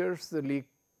ruptures,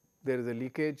 there is a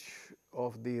leakage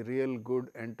of the real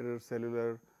good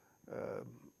intercellular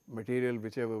material,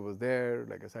 whichever was there,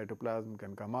 like a cytoplasm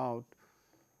can come out,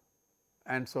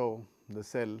 and so the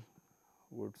cell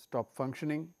would stop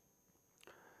functioning.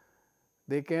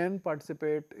 They can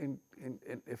participate in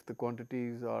if the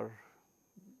quantities are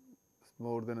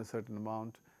more than a certain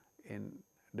amount, in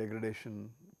degradation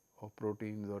of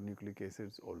proteins or nucleic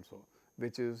acids also,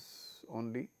 which is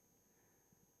only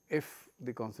if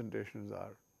the concentrations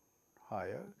are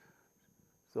higher.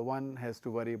 So, one has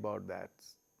to worry about that,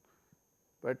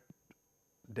 but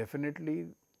definitely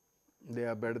they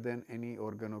are better than any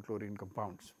organochlorine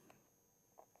compounds.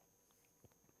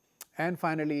 And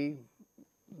finally,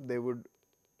 they would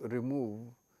remove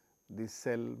the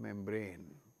cell membrane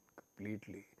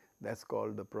completely. That is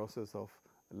called the process of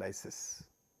lysis,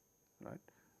 right.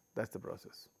 That is the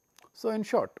process. So, in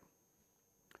short,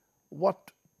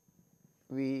 what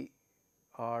we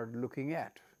are looking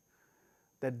at,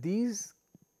 that these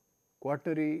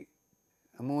quaternary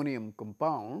ammonium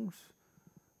compounds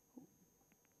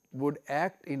would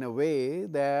act in a way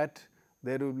that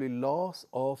there will be loss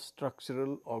of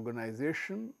structural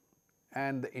organization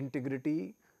and the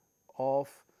integrity of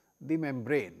the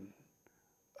membrane,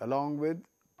 along with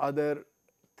other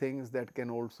things that can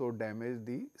also damage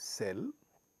the cell,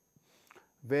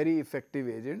 very effective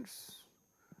agents,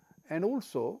 and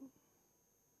also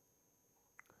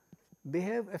they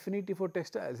have affinity for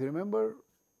textiles. Remember,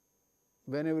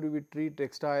 whenever we treat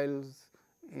textiles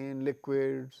in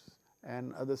liquids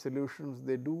and other solutions,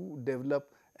 they do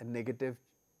develop a negative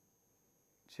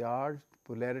charged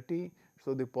polarity.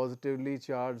 So, the positively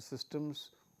charged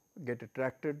systems get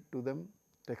attracted to the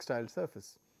textile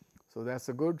surface. So, that is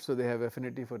a good. So, they have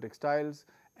affinity for textiles,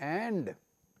 and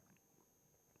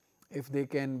if they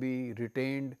can be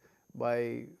retained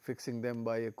by fixing them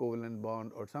by a covalent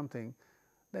bond or something,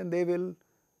 then they will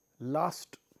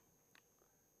last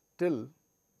till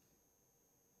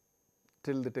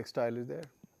the textile is there,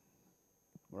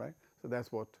 right. So, that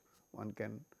is what one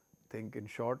can think in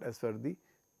short as far as the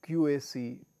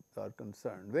QAC are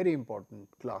concerned, very important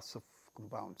class of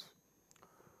compounds.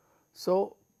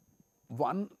 So,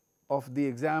 one of the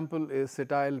example is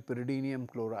cetyl pyridinium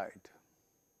chloride,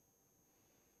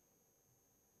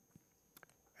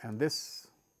 and this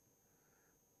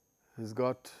has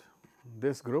got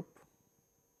this group.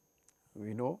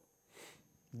 We know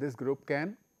this group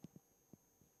can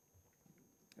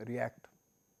react,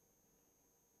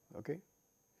 okay.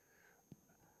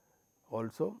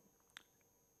 Also,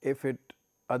 if it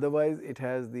otherwise it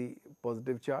has the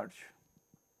positive charge,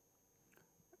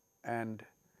 and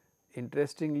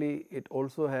interestingly it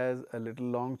also has a little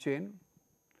long chain.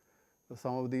 So,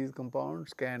 some of these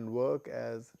compounds can work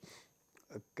as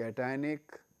cationic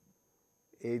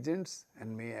agents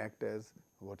and may act as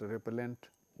water repellent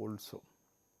also.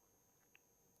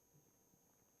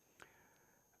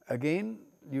 Again,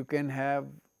 you can have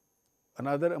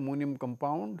another ammonium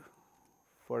compound,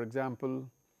 for example,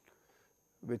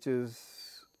 which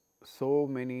is so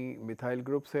many methyl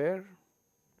groups here,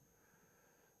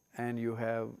 and you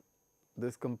have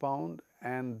this compound,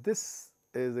 and this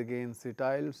is again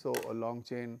cetyl. So, a long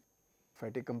chain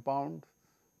fatty compound.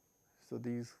 So,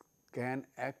 these can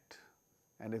act,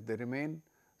 and if they remain.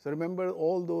 So, remember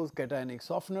all those cationic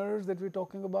softeners that we are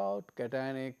talking about,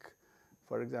 cationic,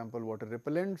 for example, water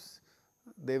repellents,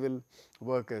 they will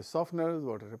work as softeners,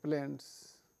 water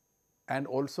repellents, and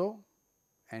also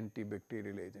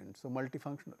antibacterial agents. So,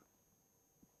 multifunctional.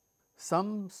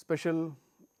 Some special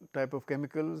type of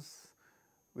chemicals,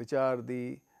 which are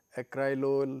the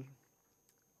acrylyl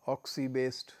oxy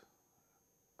based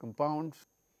compounds,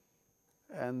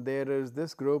 and there is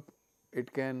this group,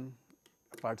 it can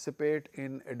participate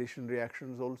in addition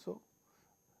reactions also,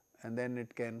 and then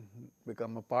it can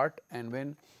become a part, and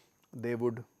when they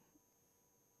would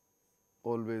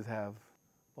always have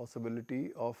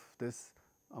possibility of this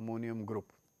ammonium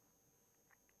group.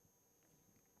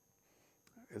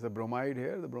 Is a bromide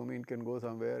here, the bromine can go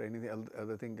somewhere, any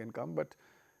other thing can come, but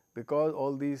because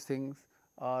all these things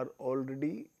are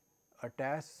already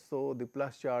attached, so the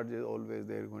plus charge is always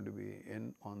there going to be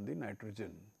in on the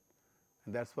nitrogen,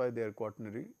 and that is why they are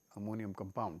quaternary ammonium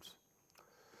compounds.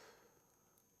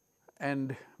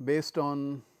 And based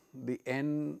on the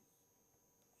N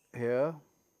here,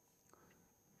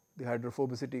 the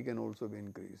hydrophobicity can also be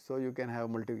increased. So, you can have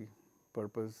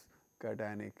multi-purpose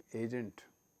cationic agent.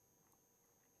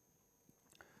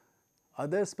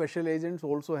 Other special agents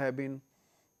also have been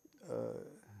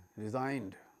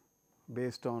designed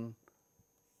based on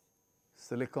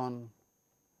silicon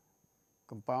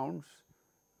compounds.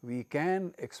 We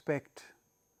can expect,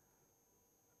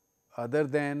 other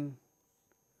than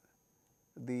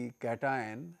the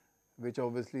cation, which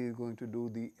obviously is going to do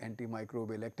the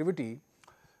antimicrobial activity,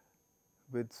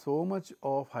 with so much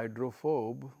of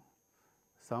hydrophobe,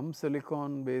 some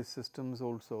silicon based systems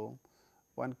also,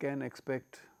 one can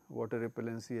expect water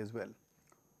repellency as well.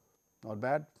 Not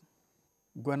bad.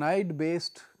 Guanide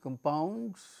based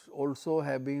compounds also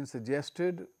have been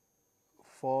suggested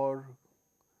for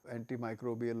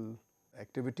antimicrobial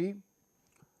activity.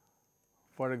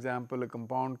 For example, a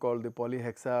compound called the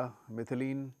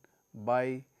polyhexamethylene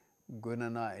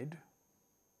biguanide.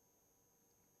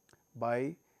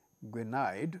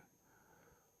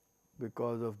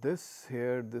 Because of this,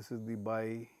 here this is the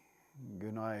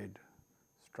biguanide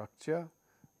structure,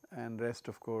 and rest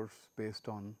of course based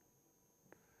on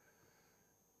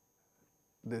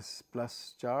this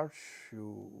plus charge,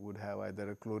 you would have either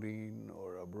a chlorine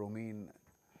or a bromine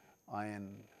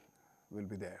ion will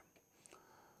be there.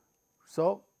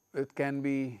 So, it can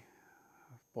be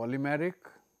polymeric.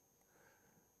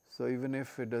 So, even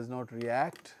if it does not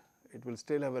react, it will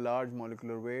still have a large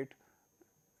molecular weight,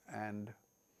 and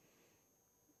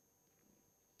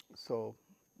so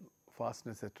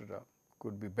fastness etc.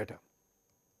 could be better.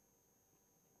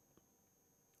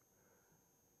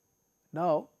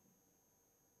 Now,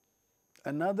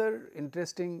 another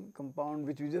interesting compound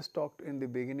which we just talked in the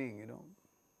beginning,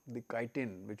 the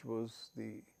chitin, which was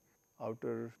the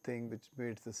outer thing which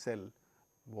made the cell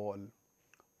wall.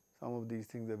 Some of these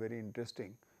things are very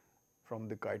interesting from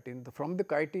the chitin. From the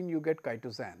chitin you get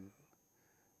chitosan.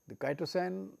 The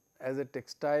chitosan as a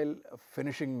textile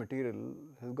finishing material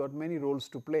has got many roles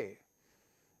to play.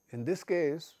 In this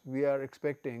case, we are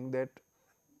expecting that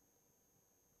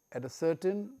at a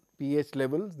certain pH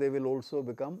levels they will also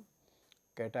become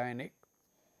cationic.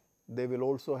 They will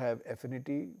also have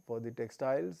affinity for the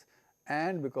textiles,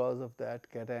 and because of that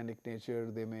cationic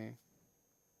nature they may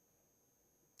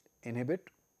inhibit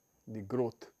the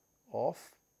growth of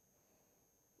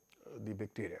the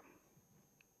bacteria.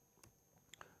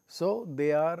 So,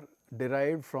 they are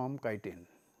derived from chitin,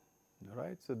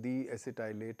 right. So, the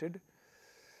acetylated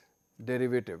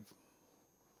derivative.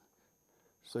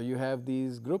 So, you have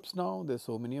these groups now, there are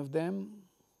so many of them,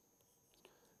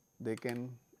 they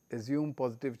can assume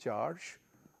positive charge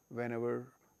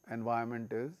whenever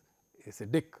environment is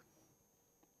acidic.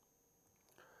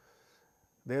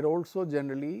 They are also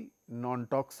generally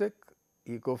non-toxic,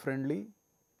 eco-friendly,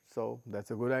 so that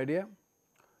is a good idea.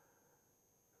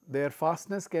 Their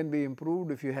fastness can be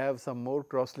improved if you have some more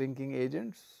cross-linking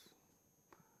agents,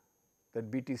 that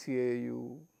BTCA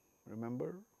you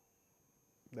remember,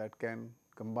 that can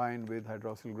combine with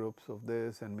hydroxyl groups of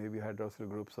this and maybe hydroxyl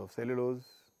groups of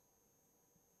cellulose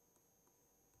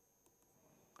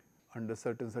under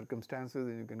certain circumstances,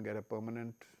 and you can get a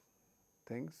permanent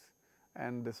things,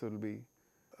 and this will be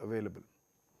available.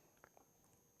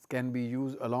 It can be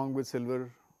used along with silver,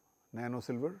 nano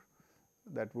silver,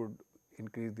 that would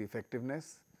increase the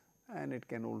effectiveness, and it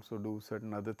can also do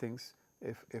certain other things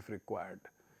if required.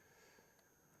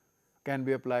 Can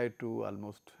be applied to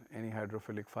almost any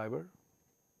hydrophilic fiber,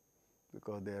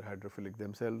 because they are hydrophilic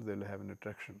themselves, they will have an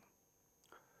attraction.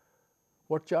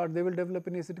 What charge they will develop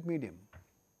in acidic medium?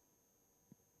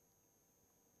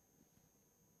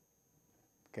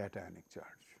 Cationic charge.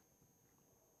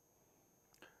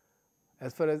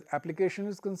 As far as application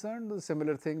is concerned, the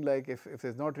similar thing, like if it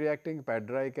is not reacting, pad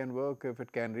dry can work. If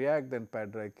it can react, then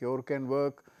pad dry cure can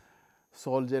work.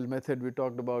 Sol gel method, we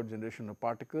talked about generation of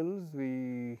particles.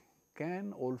 We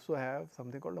can also have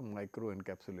something called a micro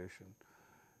encapsulation,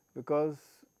 because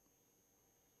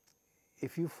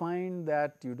if you find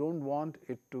that you do not want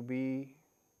it to be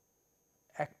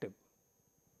active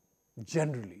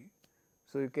generally,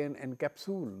 so you can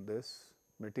encapsule this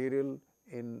material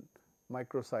in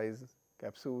micro size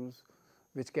capsules,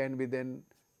 which can be then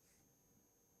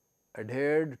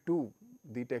adhered to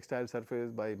the textile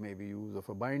surface by maybe use of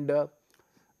a binder.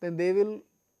 Then they will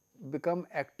become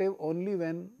active only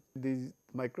when these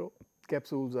micro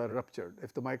capsules are ruptured.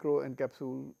 If the micro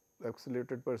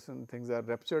encapsulated person things are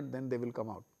ruptured, then they will come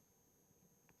out.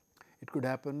 It could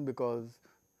happen because,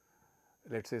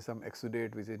 let us say, some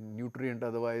exudate which is nutrient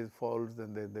otherwise falls,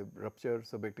 then they rupture,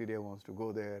 so bacteria wants to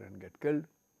go there and get killed,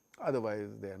 otherwise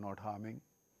they are not harming.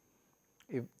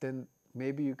 If then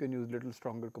maybe you can use little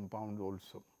stronger compounds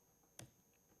also.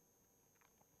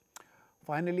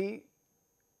 Finally,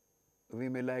 we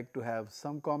may like to have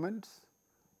some comments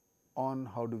on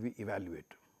how do we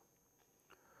evaluate.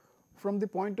 From the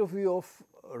point of view of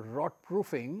rot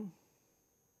proofing,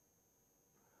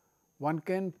 one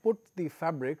can put the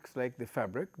fabrics like the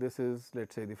fabric, this is let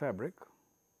us say the fabric,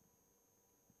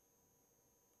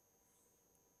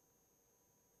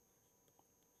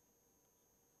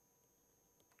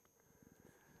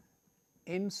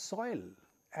 in soil,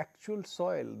 actual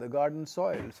soil, the garden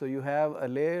soil. So, you have a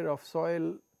layer of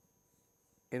soil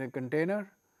in a container,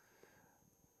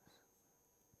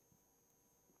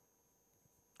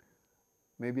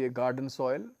 maybe a garden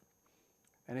soil,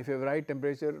 and if you have right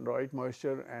temperature, right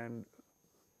moisture and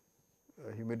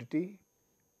humidity,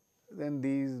 then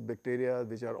these bacteria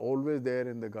which are always there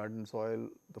in the garden soil,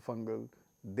 the fungal,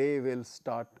 they will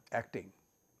start acting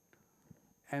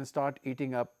and start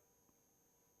eating up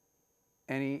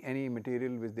any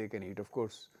material which they can eat. Of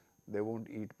course, they will not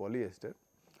eat polyester,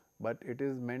 but it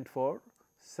is meant for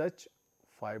such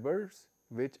fibers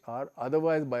which are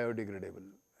otherwise biodegradable.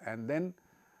 And then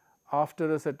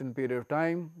after a certain period of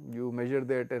time, you measure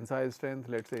their tensile strength,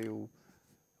 let us say you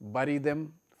bury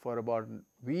them for about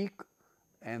a week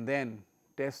and then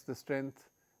test the strength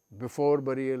before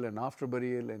burial and after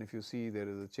burial, and if you see there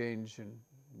is a change in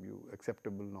you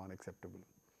acceptable, non-acceptable.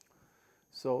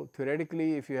 So,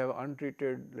 theoretically, if you have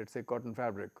untreated, let us say cotton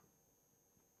fabric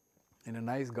in a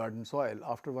nice garden soil,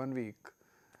 after 1 week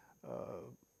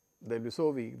they will be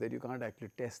so weak that you cannot actually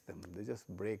test them, they just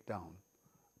break down.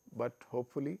 But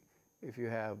hopefully, if you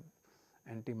have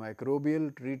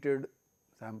antimicrobial treated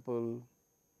sample,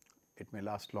 it may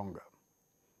last longer.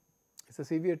 It is a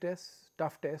severe test,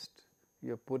 tough test,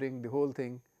 you are putting the whole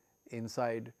thing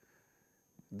inside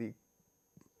the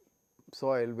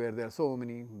soil where there are so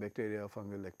many bacteria,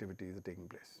 fungal activities are taking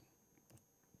place.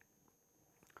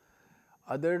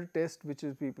 Other test which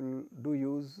is people do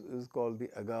use is called the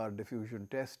agar diffusion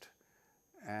test,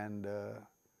 and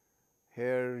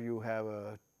here you have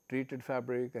a treated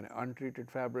fabric and untreated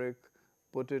fabric,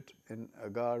 put it in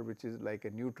agar which is like a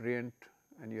nutrient,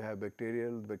 and you have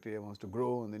bacterial, the bacteria wants to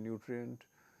grow on the nutrient,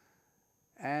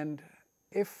 and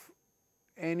if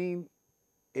any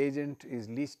agent is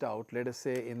leached out, let us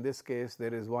say in this case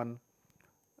there is one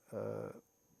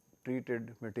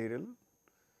treated material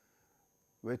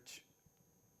which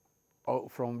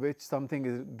from which something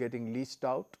is getting leached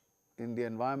out in the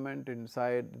environment,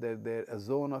 inside there a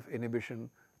zone of inhibition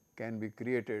can be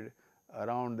created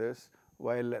around this,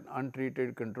 while an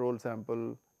untreated control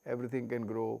sample, everything can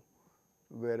grow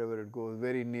wherever it goes,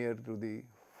 very near to the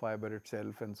fiber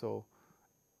itself, and so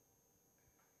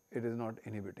it is not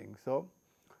inhibiting. So,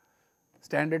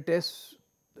 standard tests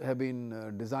have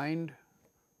been designed,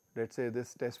 let us say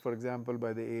this test for example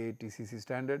by the IITCC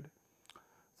standard.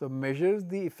 So, measures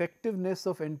the effectiveness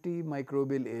of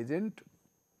antimicrobial agent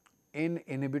in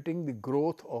inhibiting the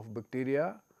growth of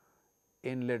bacteria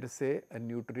in, let us say, a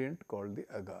nutrient called the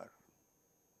agar,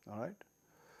 all right.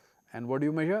 And what do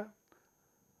you measure?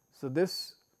 So,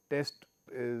 this test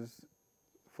is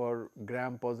for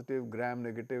gram positive, gram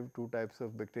negative, two types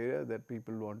of bacteria that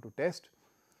people want to test,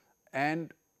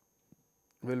 and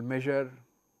will measure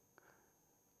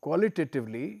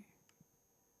qualitatively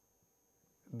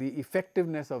the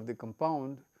effectiveness of the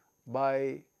compound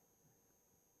by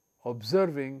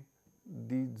observing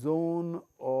the zone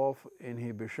of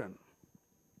inhibition.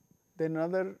 Then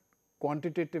another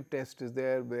quantitative test is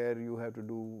there where you have to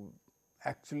do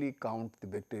actually count the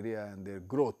bacteria and their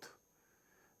growth.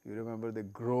 You remember the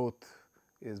growth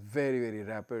is very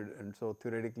rapid, and so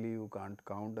theoretically you can't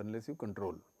count unless you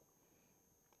control.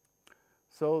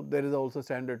 So, there is also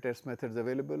standard test methods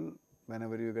available.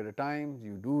 Whenever you get a time,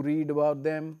 you do read about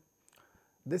them.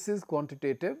 This is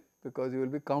quantitative because you will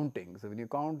be counting. So, when you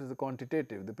count is a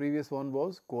quantitative, the previous one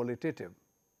was qualitative,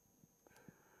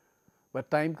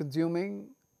 but time consuming,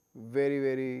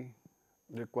 very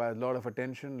requires a lot of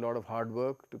attention, lot of hard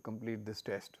work to complete this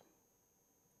test.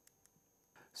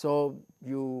 So,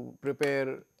 you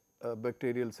prepare a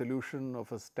bacterial solution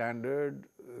of a standard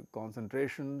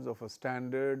concentrations of a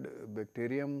standard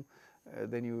bacterium,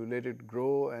 then you let it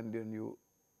grow, and then you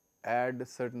add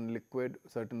certain liquid,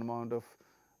 certain amount of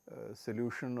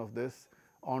solution of this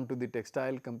onto the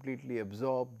textile, completely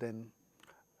absorb, then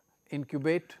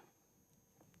incubate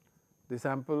the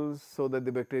samples so that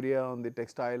the bacteria on the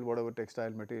textile, whatever textile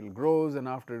material grows, and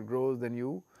after it grows, then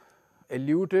you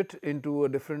elute it into a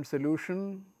different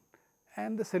solution,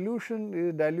 and the solution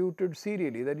is diluted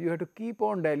serially, that you have to keep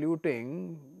on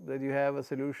diluting, that you have a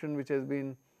solution which has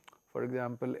been, for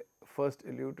example, first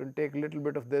elute and take a little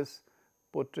bit of this,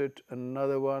 put it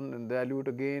another one and dilute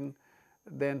again,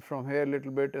 then from here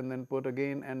little bit and then put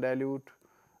again and dilute.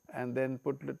 and then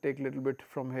take a little bit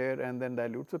from here and then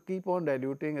dilute. So, keep on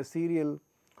diluting. A serial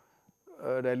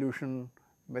dilution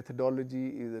methodology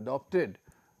is adopted,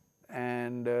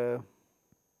 and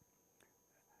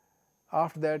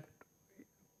after that,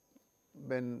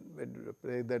 when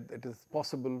that it is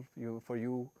possible for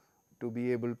you to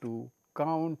be able to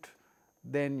count,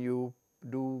 then you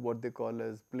do what they call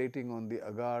as plating on the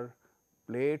agar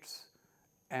plates,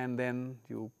 and then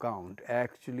you count.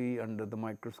 Actually, under the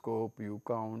microscope you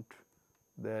count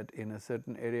that in a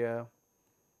certain area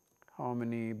how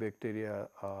many bacteria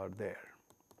are there.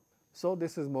 So,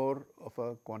 this is more of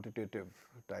a quantitative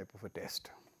type of a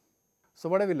test. So,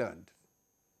 what have we learned?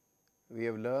 We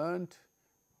have learned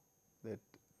that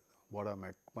what are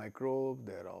microbes,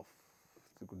 there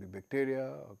could be bacteria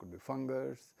or could be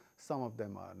fungus. Some of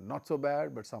them are not so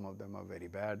bad, but some of them are very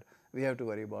bad. We have to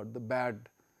worry about the bad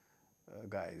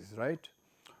guys, right?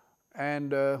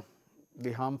 And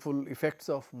the harmful effects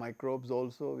of microbes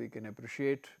also we can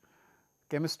appreciate.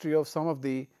 Chemistry of some of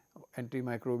the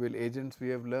antimicrobial agents we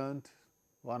have learned.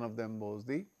 One of them was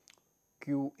the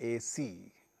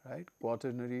QAC, right,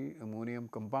 quaternary ammonium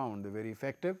compound, very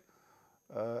effective,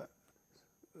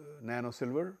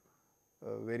 nanosilver,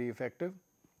 very effective,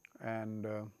 and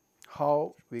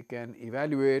how we can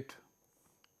evaluate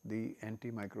the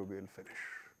antimicrobial finish.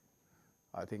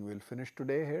 I think we will finish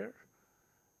today here.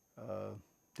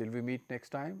 Till we meet next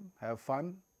time, have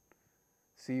fun.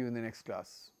 See you in the next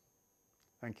class.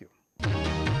 Thank you.